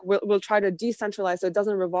decentral. Like we'll try to decentralize so it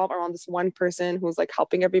doesn't revolve around this one person who's like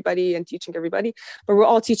helping everybody and teaching everybody, but we're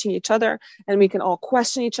all teaching each other and we can all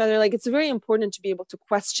question each other. Like it's very important to be able to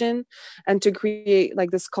question and to create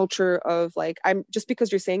like this culture of like, I'm just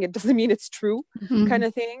because you're saying it doesn't mean it's true kind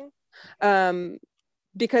of thing.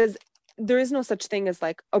 Because there is no such thing as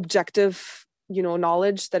like objective,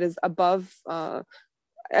 knowledge that is above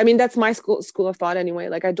I mean, that's my school of thought anyway.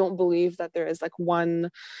 Like, I don't believe that there is like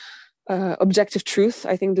one objective truth.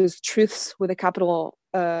 I think there's truths with a capital,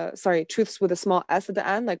 truths with a small s at the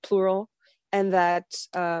end, like plural, and that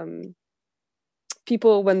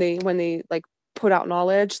people when they like put out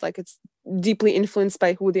knowledge, like it's deeply influenced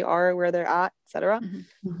by who they are, where they're at, etc.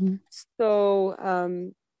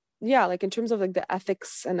 So yeah, like in terms of like the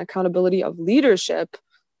ethics and accountability of leadership,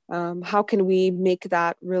 how can we make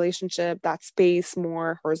that relationship, that space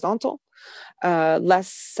more horizontal,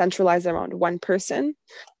 less centralized around one person?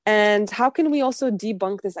 And how can we also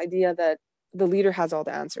debunk this idea that the leader has all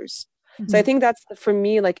the answers? So I think that's, for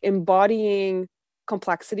me, like embodying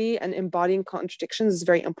complexity and embodying contradictions is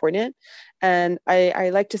very important. And I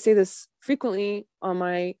like to say this frequently on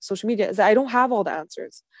my social media, is that I don't have all the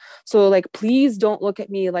answers. So like, please don't look at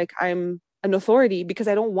me like I'm an authority, because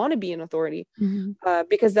I don't want to be an authority.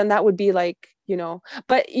 Because then that would be like,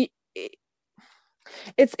 but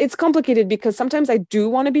it's complicated, because sometimes I do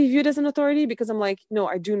want to be viewed as an authority, because I'm like, no,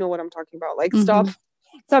 I do know what I'm talking about. Like, stop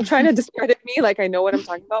trying to discredit me. Like, I know what I'm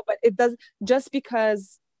talking about. But it does, just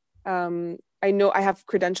because I know I have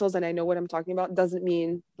credentials and I know what I'm talking about, doesn't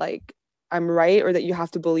mean like I'm right, or that you have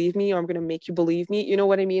to believe me, or I'm going to make you believe me. You know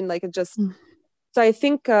what I mean? Like, it just, so I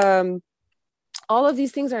think all of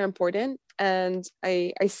these things are important. And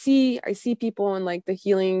I see people in like the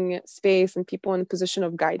healing space, and people in a position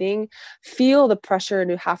of guiding, feel the pressure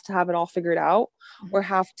to have it all figured out, or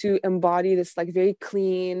have to embody this like very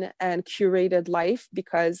clean and curated life,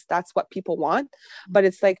 because that's what people want. But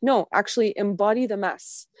it's like, no, actually embody the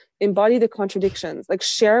mess, embody the contradictions, like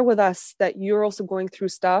share with us that you're also going through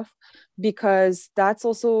stuff, because that's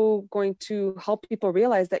also going to help people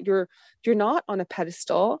realize that you're not on a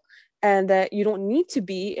pedestal, and that you don't need to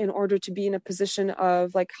be in order to be in a position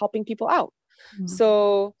of like helping people out.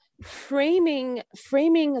 So framing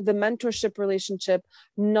the mentorship relationship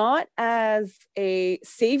not as a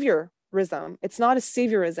saviorism. It's not a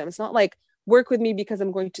saviorism. It's not like, work with me because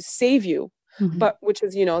I'm going to save you, but which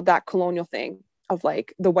is, that colonial thing of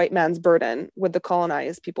like the white man's burden with the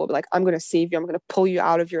colonized people, be like, I'm going to save you. I'm going to pull you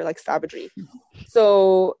out of your like savagery.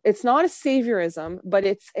 So it's not a saviorism, but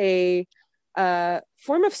it's a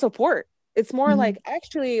form of support. It's more like,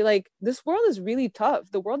 actually, like, this world is really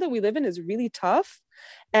tough. The world that we live in is really tough,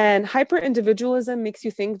 and hyper individualism makes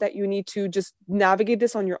you think that you need to just navigate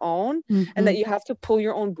this on your own, and that you have to pull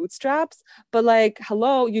your own bootstraps. But like,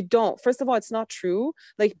 hello, you don't. First of all, it's not true.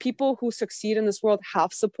 Like, people who succeed in this world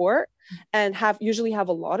have support, and usually have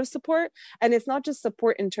a lot of support. And it's not just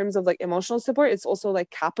support in terms of like emotional support, it's also like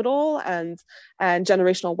capital and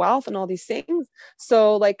generational wealth and all these things.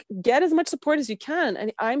 So like, get as much support as you can,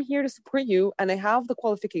 and I'm here to support you, and I have the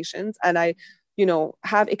qualifications, and I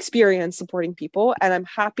have experience supporting people, and I'm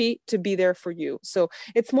happy to be there for you. So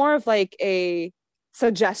it's more of like a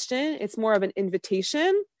suggestion, it's more of an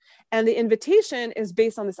invitation. And the invitation is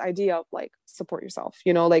based on this idea of like, support yourself,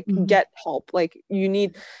 like get help. Like,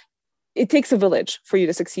 it takes a village for you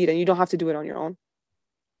to succeed, and you don't have to do it on your own.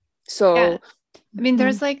 So yeah. I mean,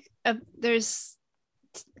 there's there's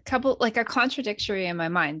a couple, like a contradictory in my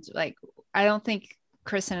mind. Like, I don't think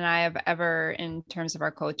Kristen and I have ever, in terms of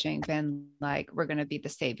our coaching, been like, we're going to be the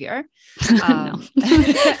savior. No.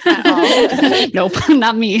 At all. Nope,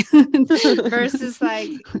 not me. Versus like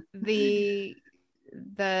the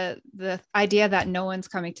idea that no one's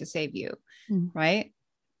coming to save you, right?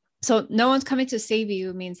 So no one's coming to save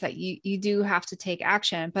you means that you do have to take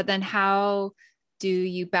action. But then how do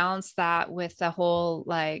you balance that with the whole,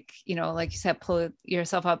 like, like you said, pull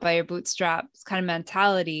yourself up by your bootstraps kind of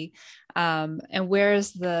mentality? And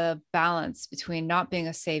where's the balance between not being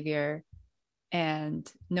a savior and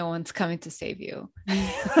no one's coming to save you?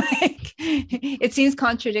 Like, it seems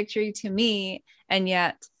contradictory to me. And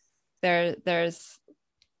yet there's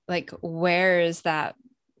like, where is that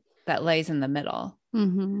lays in the middle?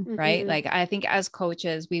 Right? Like, I think as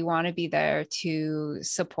coaches, we want to be there to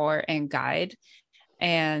support and guide,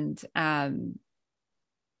 and the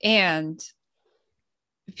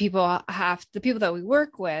people that we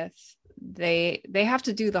work with, they have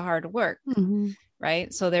to do the hard work,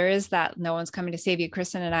 right? So there is that, no one's coming to save you.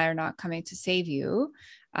 Kristen and I are not coming to save you.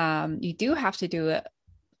 You do have to do it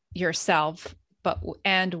yourself,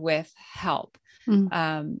 and with help.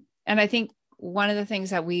 And I think one of the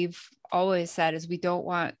things that we've always said is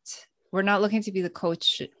we're not looking to be the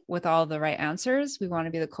coach with all the right answers. We want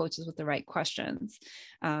to be the coaches with the right questions.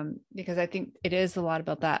 Because I think it is a lot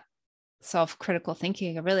about that self-critical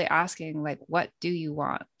thinking of really asking, like, what do you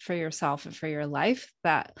want for yourself and for your life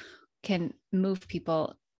that can move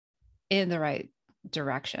people in the right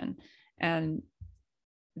direction? And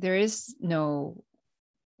there is no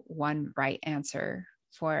one right answer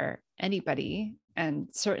for anybody, and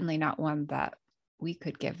certainly not one that we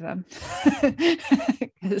could give them,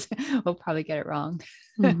 because we'll probably get it wrong.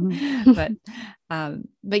 But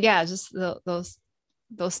yeah, just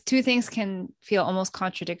those two things can feel almost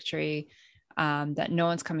contradictory, that no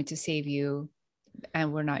one's coming to save you,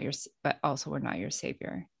 and but also we're not your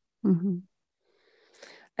savior. Mm-hmm.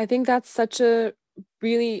 I think that's such a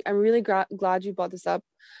I'm really glad you brought this up,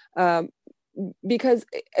 because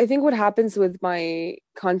I think what happens with my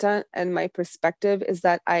content and my perspective is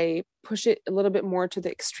that I push it a little bit more to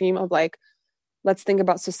the extreme of like, let's think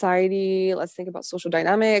about society, let's think about social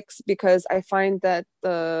dynamics, because I find that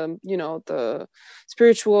the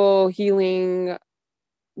spiritual healing,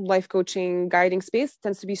 life coaching, guiding space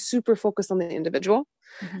tends to be super focused on the individual.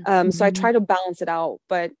 So I try to balance it out,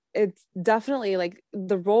 but it's definitely like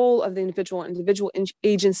the role of the individual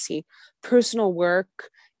agency, personal work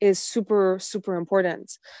is super, super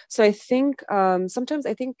important. So I think sometimes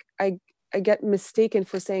I think I get mistaken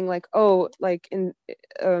for saying like, oh, like in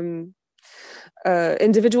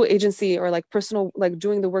individual agency or like personal, like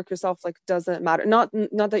doing the work yourself, like doesn't matter. Not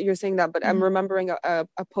that you're saying that, but I'm remembering a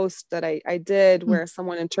post that I did where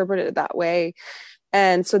someone interpreted it that way.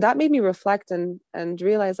 And so that made me reflect and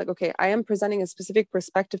realize like, okay, I am presenting a specific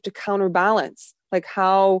perspective to counterbalance like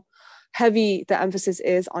how heavy the emphasis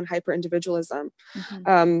is on hyper individualism.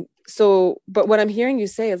 But what I'm hearing you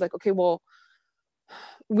say is like, okay, well,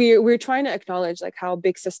 we're trying to acknowledge like how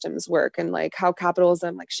big systems work and like how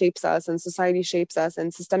capitalism like shapes us and society shapes us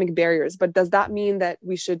and systemic barriers. But does that mean that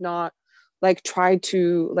we should not like try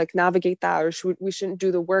to like navigate that, or we shouldn't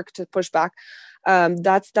do the work to push back?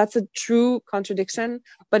 That's a true contradiction,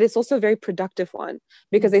 but it's also a very productive one,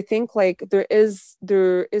 because I think like there is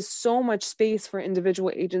so much space for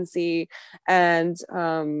individual agency and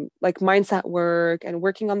like mindset work and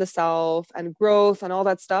working on the self and growth and all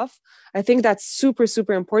that stuff. I think that's super,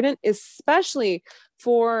 super important, especially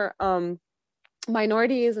for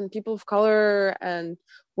minorities and people of color and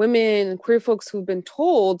women and queer folks who've been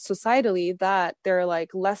told societally that they're like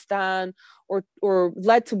less than, or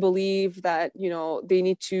led to believe that, you know, they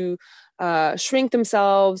need to shrink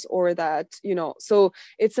themselves, or that, you know, so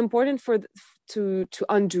it's important to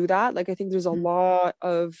undo that. Like I think there's a lot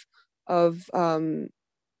of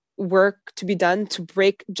work to be done to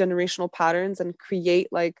break generational patterns and create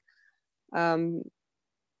like I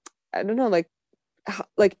don't know, like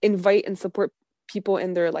invite and support people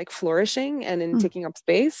in their like flourishing and in taking up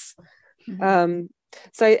space.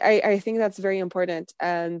 So I think that's very important.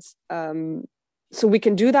 And so we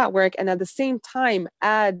can do that work and at the same time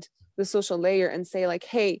add the social layer and say like,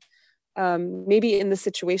 hey, maybe in this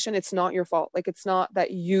situation, it's not your fault. Like, it's not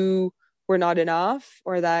that you were not enough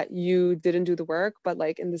or that you didn't do the work, but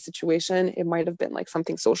like in the situation, it might have been like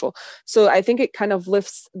something social. So I think it kind of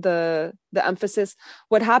lifts the emphasis.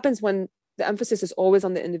 What happens when the emphasis is always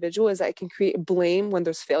on the individual is that it can create blame when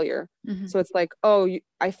there's failure. So it's like, oh,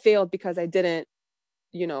 I failed because I didn't,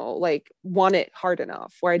 you know, like want it hard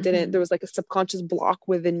enough, or I didn't, there was like a subconscious block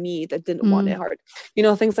within me that didn't want it hard, you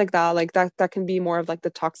know, things like that. Like that can be more of like the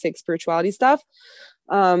toxic spirituality stuff.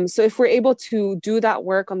 So if we're able to do that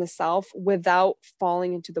work on the self without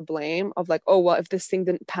falling into the blame of like, oh, well, if this thing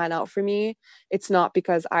didn't pan out for me, it's not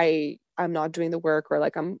because I'm not doing the work, or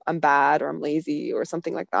like I'm bad, or I'm lazy, or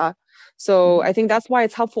something like that. So I think that's why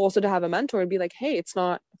it's helpful also to have a mentor and be like, hey, it's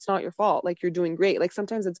not your fault. Like, you're doing great. Like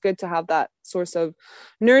sometimes it's good to have that source of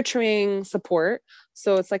nurturing support.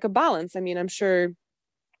 So it's like a balance. I mean, I'm sure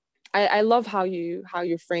I love how you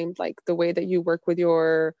framed like the way that you work with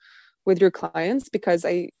your clients, because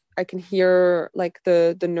I can hear like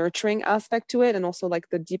the nurturing aspect to it, and also like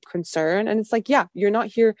the deep concern. And it's like, yeah, you're not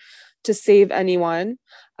here to save anyone.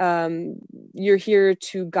 You're here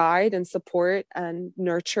to guide and support and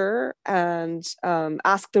nurture and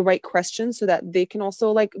ask the right questions so that they can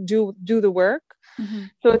also like do the work.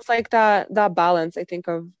 So it's like that balance, I think,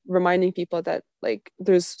 of reminding people that like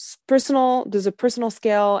there's a personal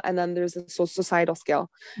scale, and then there's a societal scale,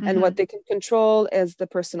 and what they can control is the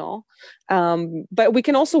personal, but we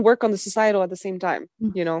can also work on the societal at the same time,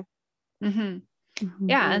 you know.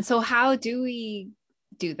 Yeah. And so how do we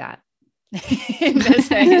do that in this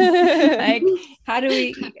phase? Like, how do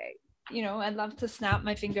we, you know, I'd love to snap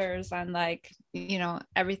my fingers and like, you know,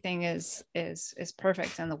 everything is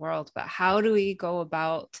perfect in the world, but how do we go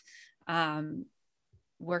about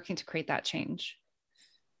working to create that change?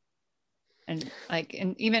 And like,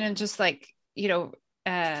 and even in just like, you know,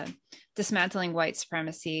 dismantling white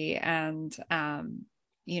supremacy and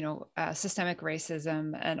you know, systemic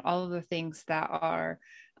racism and all of the things that are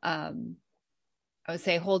I would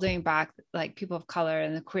say holding back like people of color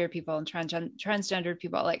and the queer people and transgender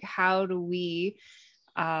people. Like, how do we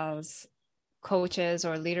as coaches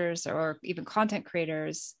or leaders or even content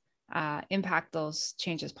creators impact those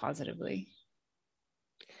changes positively?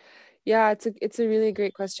 Yeah, it's a really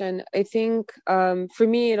great question. I think for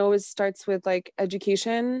me, it always starts with like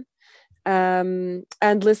education and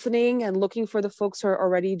listening and looking for the folks who are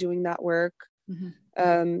already doing that work.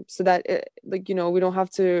 So that like, you know, we don't have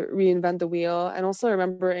to reinvent the wheel, and also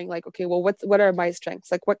remembering like, okay, well, what are my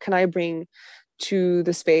strengths? Like, what can I bring to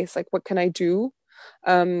the space? Like, what can I do?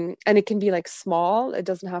 And it can be like small, it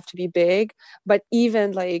doesn't have to be big, but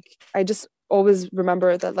even like, I just always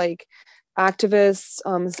remember that like activists,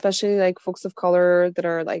 especially like folks of color that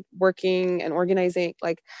are like working and organizing,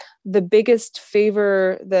 like the biggest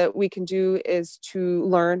favor that we can do is to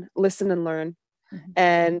listen and learn,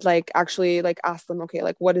 and like actually like ask them, okay,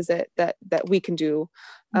 like what is it that we can do,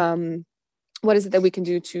 what is it that we can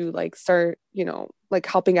do to like start, you know, like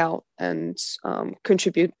helping out and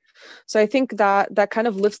contribute. So I think that that kind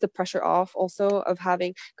of lifts the pressure off also of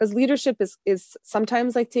having, because leadership is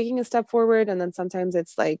sometimes like taking a step forward, and then sometimes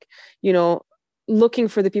it's like, you know, looking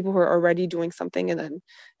for the people who are already doing something, and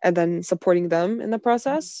then supporting them in the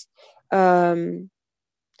process. So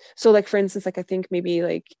like, for instance, like I think maybe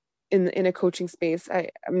like in a coaching space,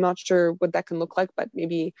 I'm not sure what that can look like, but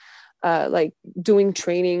maybe like doing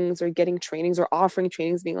trainings or getting trainings or offering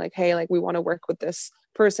trainings, being like, hey, like we want to work with this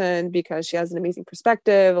person because she has an amazing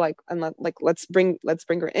perspective, like, and like let's bring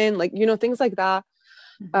her in, like, you know, things like that.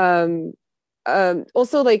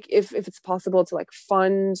 Also like if it's possible to like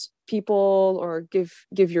fund people or give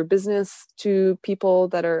your business to people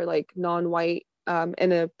that are like non-white,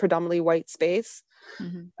 in a predominantly white space.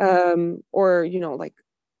 Or, you know, like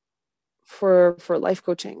for life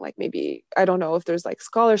coaching, like maybe, I don't know if there's like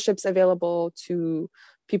scholarships available to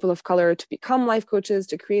people of color to become life coaches,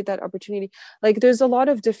 to create that opportunity. Like there's a lot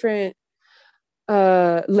of different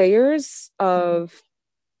layers of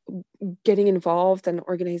getting involved in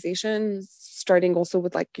organizations, starting also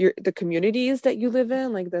with like the communities that you live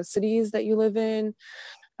in, like the cities that you live in.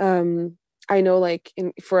 I know like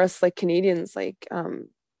for us like Canadians, like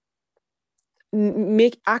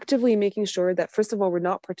actively making sure that first of all, we're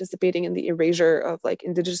not participating in the erasure of like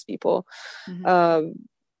Indigenous people.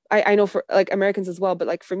 I know for like Americans as well, but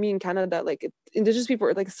like for me in Canada, like Indigenous people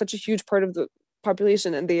are like such a huge part of the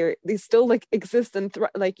population, and they still like exist and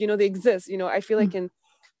like, you know, they exist, you know. I feel like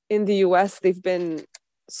in the US they've been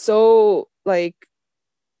so like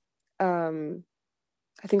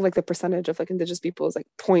I think like the percentage of like Indigenous people is like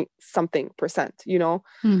point something percent, you know.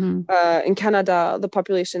 In Canada, the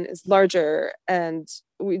population is larger, and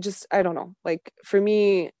we just, I don't know, like for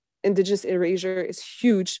me, Indigenous erasure is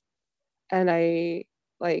huge. And I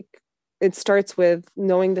like, it starts with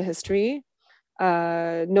knowing the history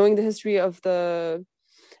of the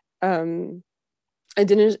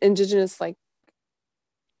indigenous like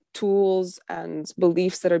tools and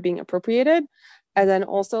beliefs that are being appropriated. And then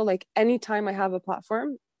also like anytime I have a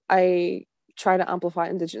platform, I try to amplify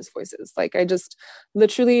Indigenous voices. Like I just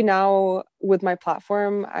literally now with my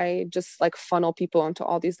platform, I just like funnel people into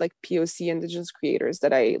all these like POC Indigenous creators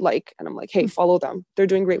that I like, and I'm like, hey, follow them, they're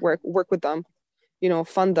doing great work with them, you know,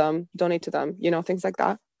 fund them, donate to them, you know, things like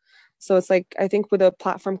that. So it's like, I think with a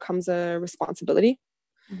platform comes a responsibility.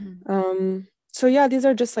 So yeah, these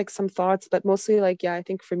are just like some thoughts, but mostly like, yeah, I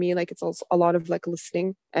think for me, like it's also a lot of like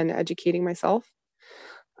listening and educating myself,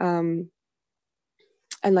 and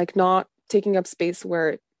like not taking up space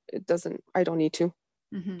where it doesn't, I don't need to,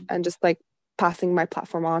 and just like passing my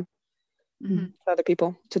platform on to other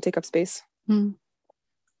people to take up space. I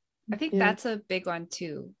think that's a big one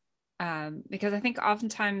too, because I think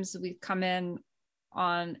oftentimes we come in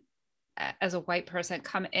on, as a white person,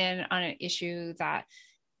 come in on an issue that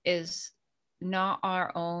is not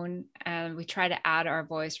our own, and we try to add our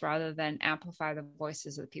voice rather than amplify the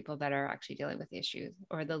voices of the people that are actually dealing with the issues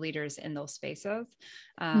or the leaders in those spaces.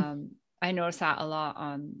 I notice that a lot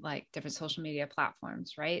on like different social media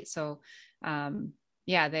platforms, right? So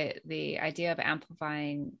yeah, the idea of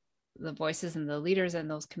amplifying the voices and the leaders in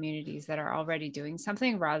those communities that are already doing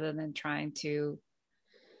something, rather than trying to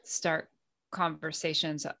start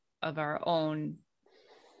conversations of our own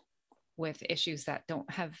with issues that don't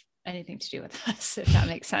have anything to do with us, if that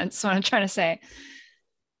makes sense what I'm trying to say.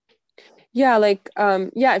 Yeah, like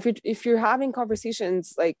yeah, if you're having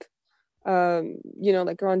conversations like you know,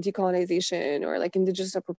 like around decolonization or like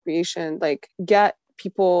Indigenous appropriation, like get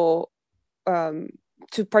people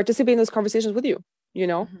to participate in those conversations with you, you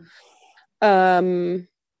know. I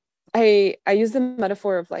use the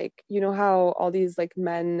metaphor of like, you know how all these like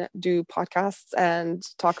men do podcasts and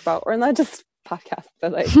talk about, or not just podcasts,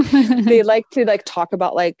 but like they like to like talk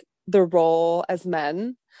about like the role as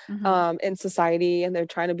men in society, and they're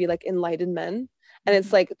trying to be like enlightened men, and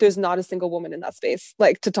it's like there's not a single woman in that space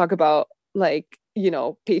like to talk about like, you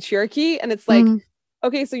know, patriarchy. And it's like,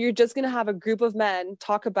 okay, so you're just gonna have a group of men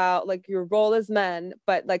talk about like your role as men,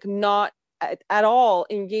 but like not at all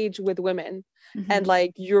engage with women and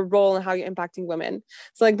like your role and how you're impacting women.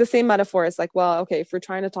 So like the same metaphor is like, well, okay, if we're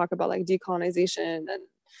trying to talk about like decolonization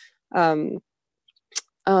and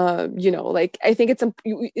you know, like I think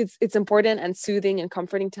it's important and soothing and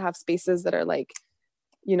comforting to have spaces that are like,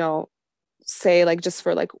 you know, say like just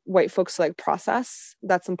for like white folks to like process.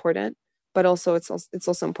 That's important, but also it's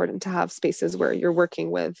also important to have spaces where you're working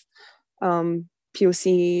with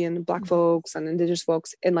POC and Black folks and Indigenous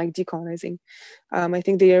folks in like decolonizing. I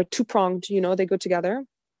think they are two-pronged, you know, they go together.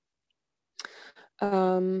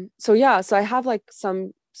 So yeah, so I have like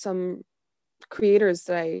some creators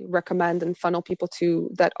that I recommend and funnel people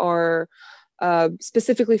to that are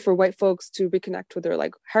specifically for white folks to reconnect with their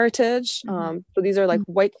like heritage. So these are like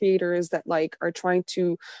white creators that like are trying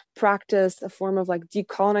to practice a form of like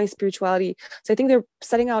decolonized spirituality. So I think they're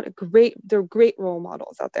setting out they're great role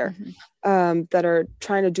models out there that are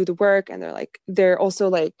trying to do the work, and they're also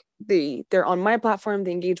like they're on my platform,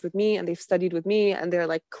 they engage with me and they've studied with me, and they're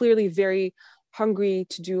like clearly very hungry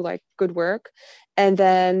to do like good work. And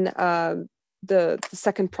then the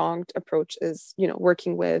second pronged approach is, you know,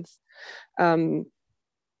 working with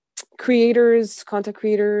creators, content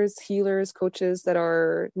creators, healers, coaches that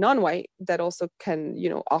are non-white that also can, you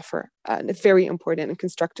know, offer a very important and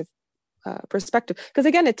constructive perspective. Because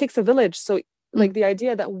again, it takes a village. So like the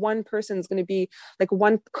idea that one person is going to be like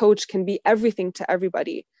one coach can be everything to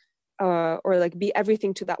everybody or like be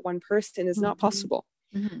everything to that one person is not possible.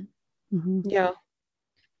 Yeah.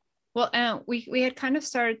 Well, we had kind of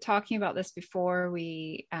started talking about this before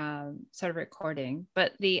we started recording,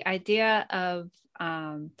 but the idea of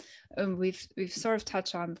we've sort of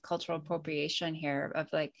touched on cultural appropriation here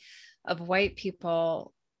of white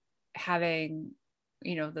people having,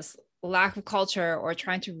 you know, this lack of culture or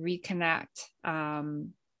trying to reconnect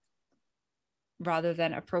rather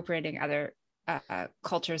than appropriating other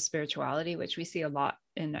culture, spirituality, which we see a lot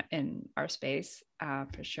in our space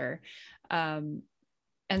for sure. And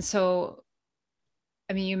so,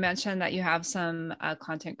 I mean, you mentioned that you have some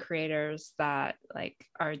content creators that like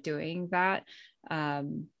are doing that.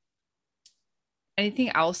 Anything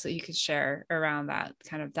else that you could share around that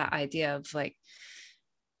kind of that idea of like,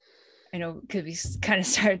 I know because we kind of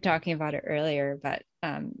started talking about it earlier, but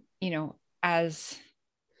you know, as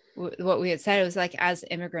what we had said, it was like as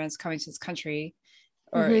immigrants coming to this country,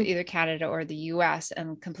 or either Canada or the US,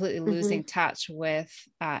 and completely losing touch with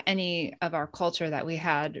any of our culture that we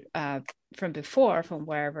had from before, from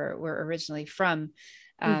wherever we're originally from.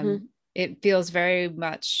 It feels very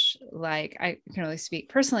much like, I can only speak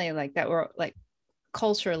personally, like that we're like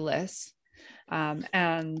cultureless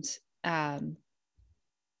and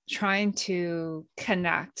trying to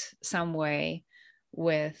connect some way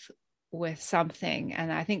with something.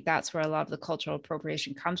 And I think that's where a lot of the cultural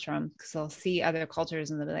appropriation comes from, because they'll see other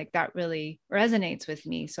cultures and they'll be like, that really resonates with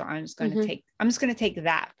me, so I'm just going to take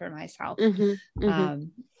that for myself.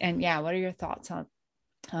 And yeah, what are your thoughts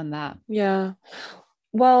on that? Yeah,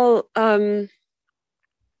 well, I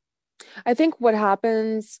think what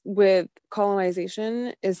happens with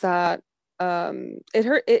colonization is that it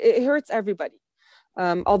hurts everybody.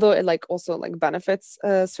 Although it like also like benefits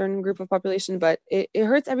a certain group of population, but it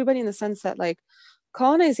hurts everybody in the sense that like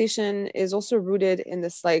colonization is also rooted in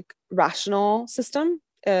this like rational system.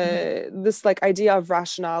 This like idea of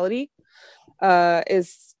rationality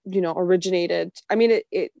is, you know, originated. I mean,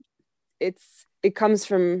 it comes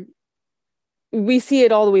from, we see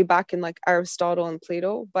it all the way back in like Aristotle and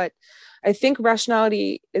Plato, but I think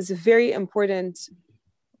rationality is a very important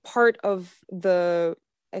part of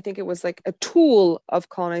I think it was like a tool of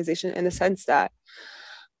colonization, in the sense that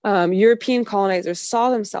European colonizers saw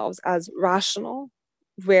themselves as rational,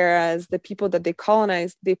 whereas the people that they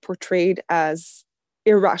colonized, they portrayed as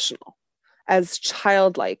irrational, as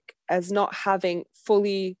childlike, as not having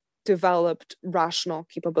fully developed rational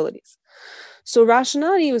capabilities. So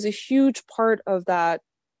rationality was a huge part of that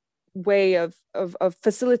way of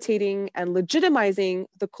facilitating and legitimizing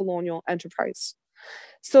the colonial enterprise.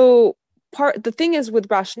 So the thing is with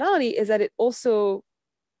rationality is that it also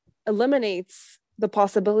eliminates the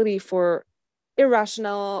possibility for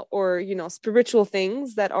irrational or, you know, spiritual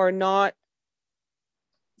things that are not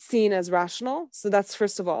seen as rational. So that's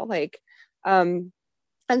first of all, like, and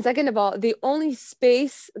second of all, the only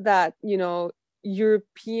space that, you know,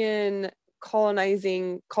 European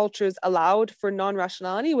colonizing cultures allowed for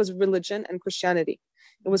non-rationality was religion and Christianity.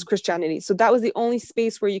 It was Christianity. So that was the only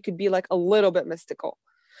space where you could be like a little bit mystical.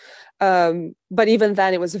 But even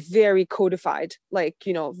then it was very codified, like,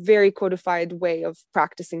 you know, very codified way of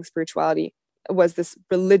practicing spirituality. was this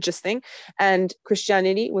religious thing, and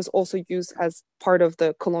Christianity was also used as part of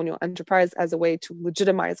the colonial enterprise as a way to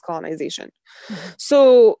legitimize colonization.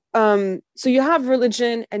 So you have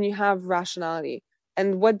religion and you have rationality,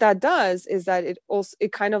 and what that does is that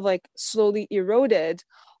it kind of like slowly eroded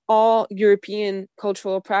all European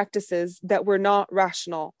cultural practices that were not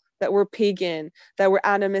rational, that were pagan, that were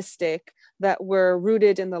animistic, that were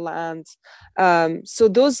rooted in the land. So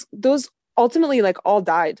those ultimately like all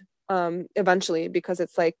died eventually, because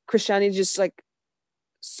it's like Christianity just like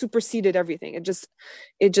superseded everything.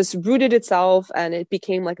 It just rooted itself, and it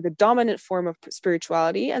became like the dominant form of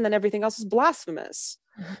spirituality, and then everything else was blasphemous.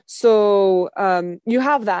 So you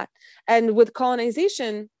have that. And with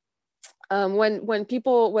colonization,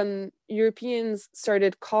 when Europeans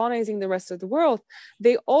started colonizing the rest of the world,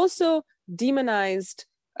 they also demonized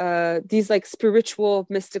these like spiritual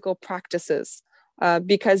mystical practices,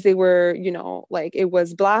 because they were, like it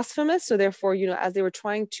was blasphemous. So therefore, as they were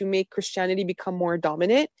trying to make Christianity become more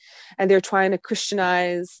dominant, and they're trying to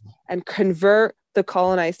Christianize and convert the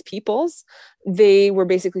colonized peoples, they were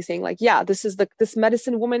basically saying like, yeah, this is this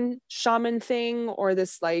medicine woman shaman thing, or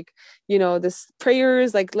this like, this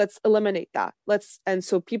prayers, like, let's eliminate that. And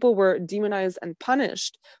so people were demonized and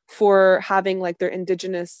punished for having like their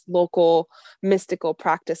indigenous local mystical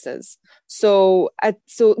practices. So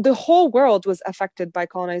the whole world was affected by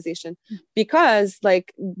colonization, because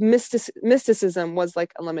like mysticism was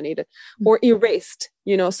like eliminated or erased,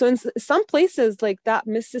 so in some places like that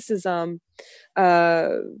mysticism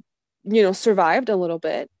survived a little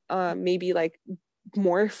bit, maybe like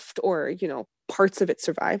morphed, or parts of it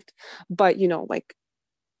survived, but like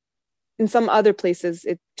in some other places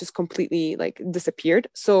it just completely like disappeared.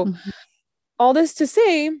 So all this to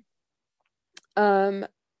say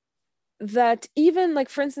that even like,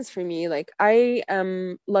 for instance, for me, like I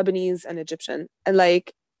am Lebanese and Egyptian, and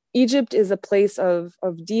like Egypt is a place of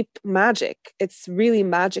deep magic. It's really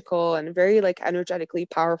magical and very like energetically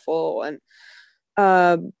powerful, and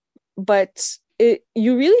but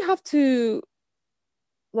you really have to,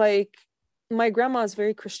 like, my grandma is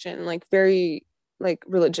very Christian, like very like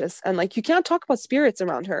religious, and like you can't talk about spirits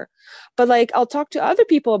around her. But like I'll talk to other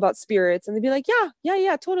people about spirits, and they'd be like,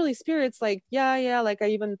 yeah, totally, spirits, like yeah, like I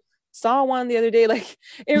even saw one the other day. Like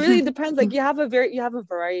it really depends. Like you have a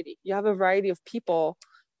variety of people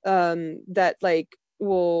that like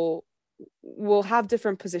will have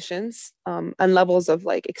different positions and levels of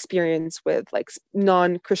like experience with like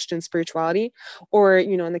non-Christian spirituality, or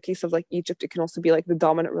in the case of like Egypt, it can also be like the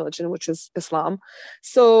dominant religion, which is Islam.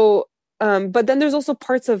 So but then there's also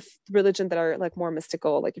parts of religion that are like more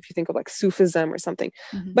mystical, like if you think of like Sufism or something.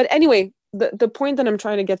 But anyway, the point that I'm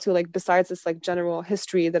trying to get to, like besides this like general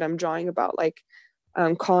history that I'm drawing about like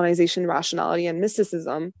colonization, rationality, and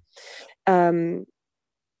mysticism,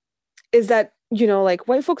 is that like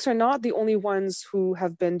white folks are not the only ones who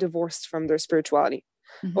have been divorced from their spirituality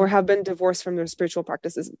or have been divorced from their spiritual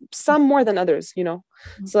practices, some more than others.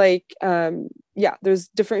 It's like there's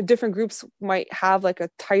different groups might have like a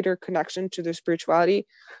tighter connection to their spirituality,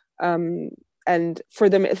 and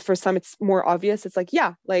for some it's more obvious. It's like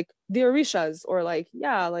like the Orishas, or like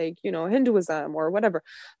like Hinduism or whatever.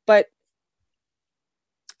 But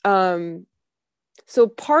so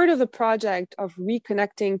part of the project of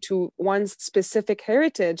reconnecting to one's specific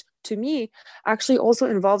heritage, to me, actually also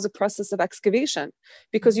involves a process of excavation,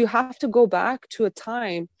 because you have to go back to a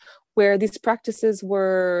time where these practices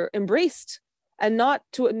were embraced, and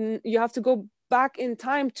you have to go back in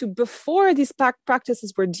time to before these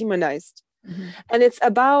practices were demonized. And it's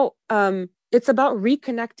about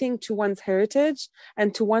reconnecting to one's heritage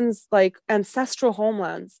and to one's like ancestral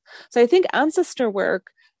homelands. So I think ancestor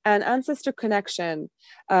work and ancestor connection,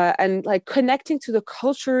 and like connecting to the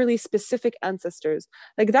culturally specific ancestors,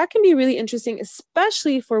 like that can be really interesting,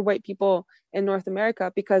 especially for white people in North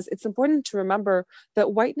America, because it's important to remember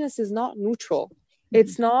that whiteness is not neutral.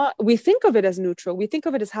 It's not, we think of it as neutral. We think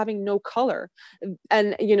of it as having no color.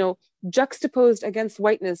 And, juxtaposed against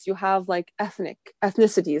whiteness, you have like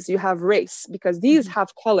ethnicities, you have race, because these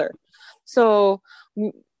have color. So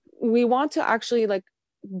we want to actually like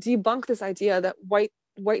debunk this idea that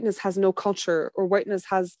whiteness has no culture, or whiteness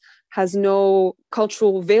has no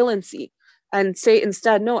cultural valency, and say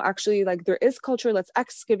instead, no, actually, like there is culture. Let's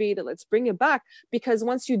excavate it. Let's bring it back. Because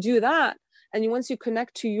once you do that, and once you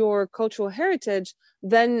connect to your cultural heritage,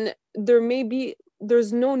 then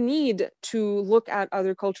there's no need to look at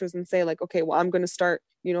other cultures and say like, okay, well, I'm going to start,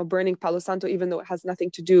 burning Palo Santo, even though it has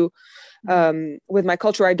nothing to do with my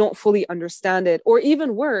culture. I don't fully understand it. Or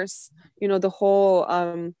even worse, the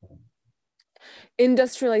whole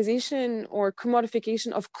industrialization or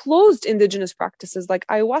commodification of closed indigenous practices like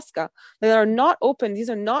ayahuasca that are not open. These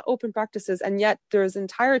are not open practices, and yet there's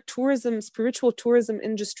entire tourism, spiritual tourism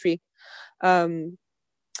industry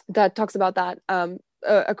that talks about that.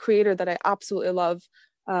 A creator that I absolutely love,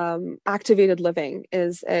 Activated Living,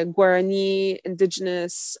 is a Guarani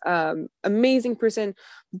indigenous amazing person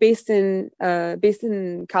based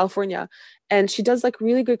in California, and she does like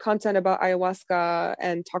really good content about ayahuasca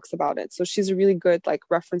and talks about it. So she's a really good like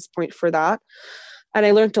reference point for that, and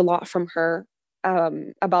I learned a lot from her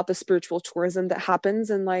about the spiritual tourism that happens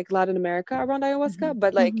in like Latin America around ayahuasca.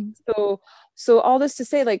 But like so all this to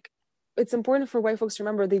say, like, it's important for white folks to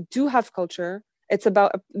remember they do have culture. It's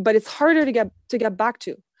about, but it's harder to get back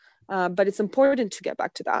to. But it's important to get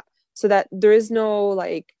back to that, so that there is no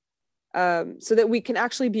like, so that we can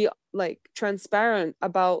actually be like transparent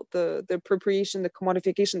about the appropriation, the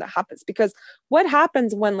commodification that happens. Because what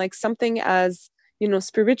happens when like something as, you know,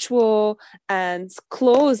 spiritual and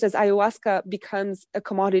closed as ayahuasca becomes a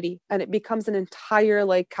commodity and it becomes an entire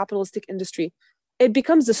like capitalistic industry? It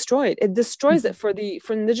becomes destroyed. It destroys it for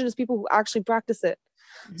indigenous people who actually practice it.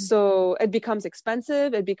 So it becomes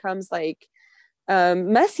expensive. It becomes like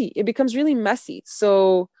messy. It becomes really messy.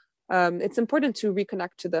 So it's important to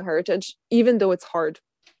reconnect to the heritage, even though it's hard.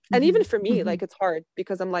 And even for me, like, it's hard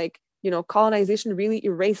because I'm like, you know, colonization really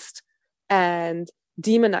erased and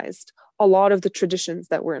demonized a lot of the traditions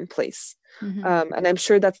that were in place. And I'm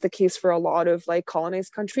sure that's the case for a lot of like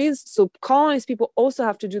colonized countries. So colonized people also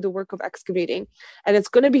have to do the work of excavating, and it's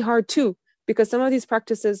going to be hard too, because some of these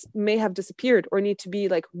practices may have disappeared or need to be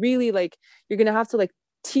like really like, you're going to have to like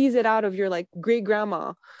tease it out of your like great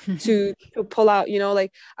grandma to pull out, you know.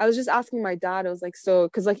 Like I was just asking my dad, I was like, so,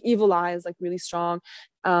 because like evil eye is like really strong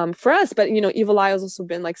for us, but you know, evil eye has also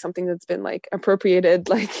been like something that's been like appropriated,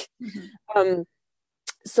 like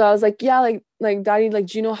so I was like, yeah, like daddy, like,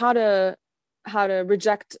 do you know how to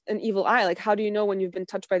reject an evil eye? Like, how do you know when you've been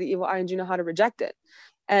touched by the evil eye, and do you know how to reject it,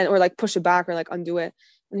 and or like push it back or like undo it?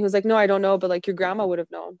 And he was like, no, I don't know, but like your grandma would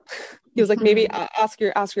have known. He was like, maybe ask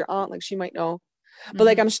your aunt, like she might know. But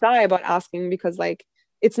like I'm shy about asking because like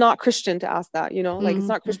it's not Christian to ask that, you know, like it's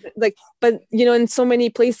not Christian, like, but you know, in so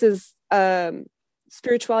many places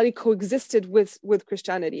spirituality coexisted with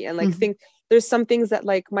Christianity, and like think there's some things that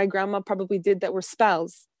like my grandma probably did that were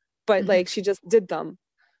spells, but like she just did them,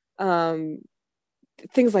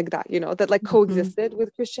 things like that, you know, that like coexisted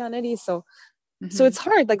with Christianity. So so it's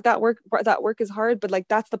hard, like that work is hard, but like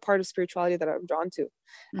that's the part of spirituality that I'm drawn to.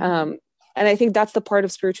 And I think that's the part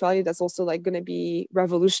of spirituality that's also like going to be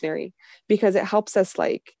revolutionary, because it helps us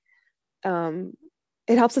like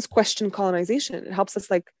it helps us question colonization. It helps us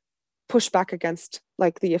like push back against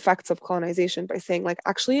like the effects of colonization by saying like,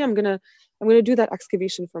 actually I'm gonna do that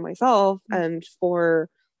excavation for myself and for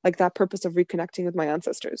like that purpose of reconnecting with my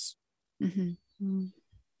ancestors.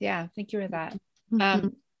 Yeah, thank you for that.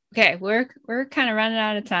 Okay, we're kind of running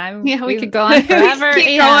out of time. Yeah, we could go on forever.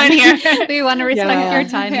 Keep going here. We want to respect your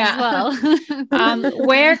time as well.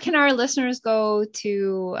 Where can our listeners go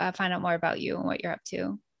to find out more about you and what you're up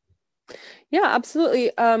to? Yeah,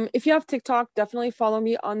 absolutely. If you have TikTok, definitely follow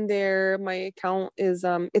me on there. My account is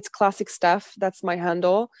it's Classic Steph. That's my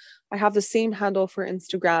handle. I have the same handle for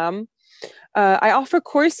Instagram. I offer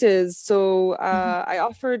courses. So I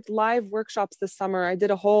offered live workshops this summer. I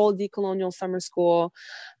did a whole decolonial summer school.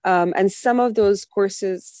 And some of those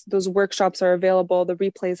courses, those workshops are available. The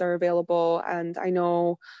replays are available. And I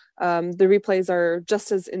know the replays are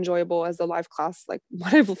just as enjoyable as the live class. Like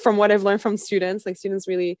from what I've learned from students, like students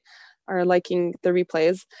really are liking the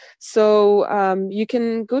replays. So you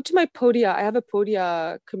can go to my Podia. I have a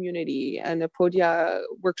Podia community and a Podia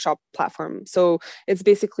workshop platform. So it's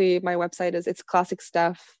basically, my website is it's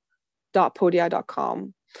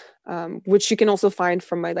classicsteph.podia.com, which you can also find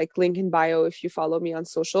from my like link in bio if you follow me on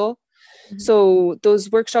social. So those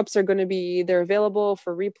workshops are going to be, they're available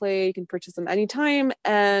for replay. You can purchase them anytime.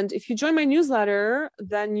 And if you join my newsletter,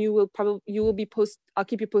 then I'll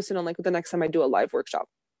keep you posted on like the next time I do a live workshop.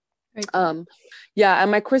 Yeah,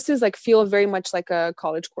 and my courses like feel very much like a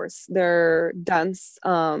college course. They're dense,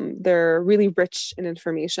 they're really rich in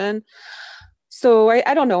information. So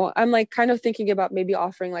I don't know, I'm like kind of thinking about maybe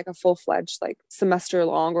offering like a full-fledged like semester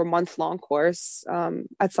long or month-long course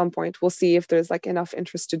at some point. We'll see if there's like enough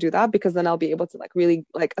interest to do that, because then I'll be able to like really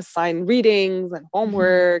like assign readings and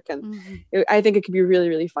homework, and I think it could be really,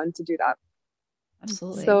 really fun to do that.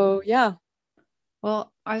 Absolutely. So yeah.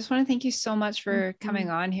 Well, I just want to thank you so much for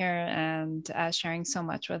coming on here and sharing so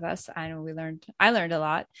much with us. I know I learned a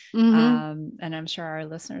lot, and I'm sure our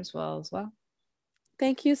listeners will as well.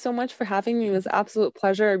 Thank you so much for having me. It was an absolute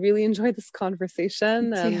pleasure. I really enjoyed this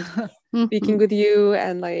conversation and speaking with you.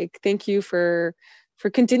 And like, thank you for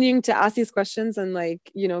continuing to ask these questions and like,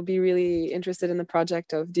 you know, be really interested in the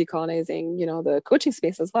project of decolonizing, you know, the coaching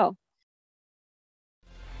space as well.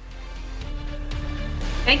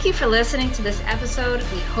 Thank you for listening to this episode.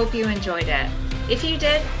 We hope you enjoyed it. If you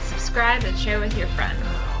did, subscribe and share with your friends.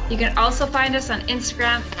 You can also find us on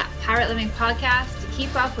Instagram at Pirate Living Podcast to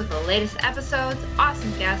keep up with the latest episodes,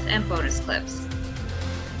 awesome guests, and bonus clips.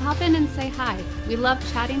 Hop in and say hi. We love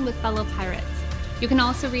chatting with fellow pirates. You can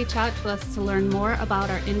also reach out to us to learn more about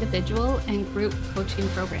our individual and group coaching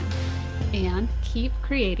programs. And keep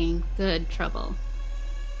creating good trouble.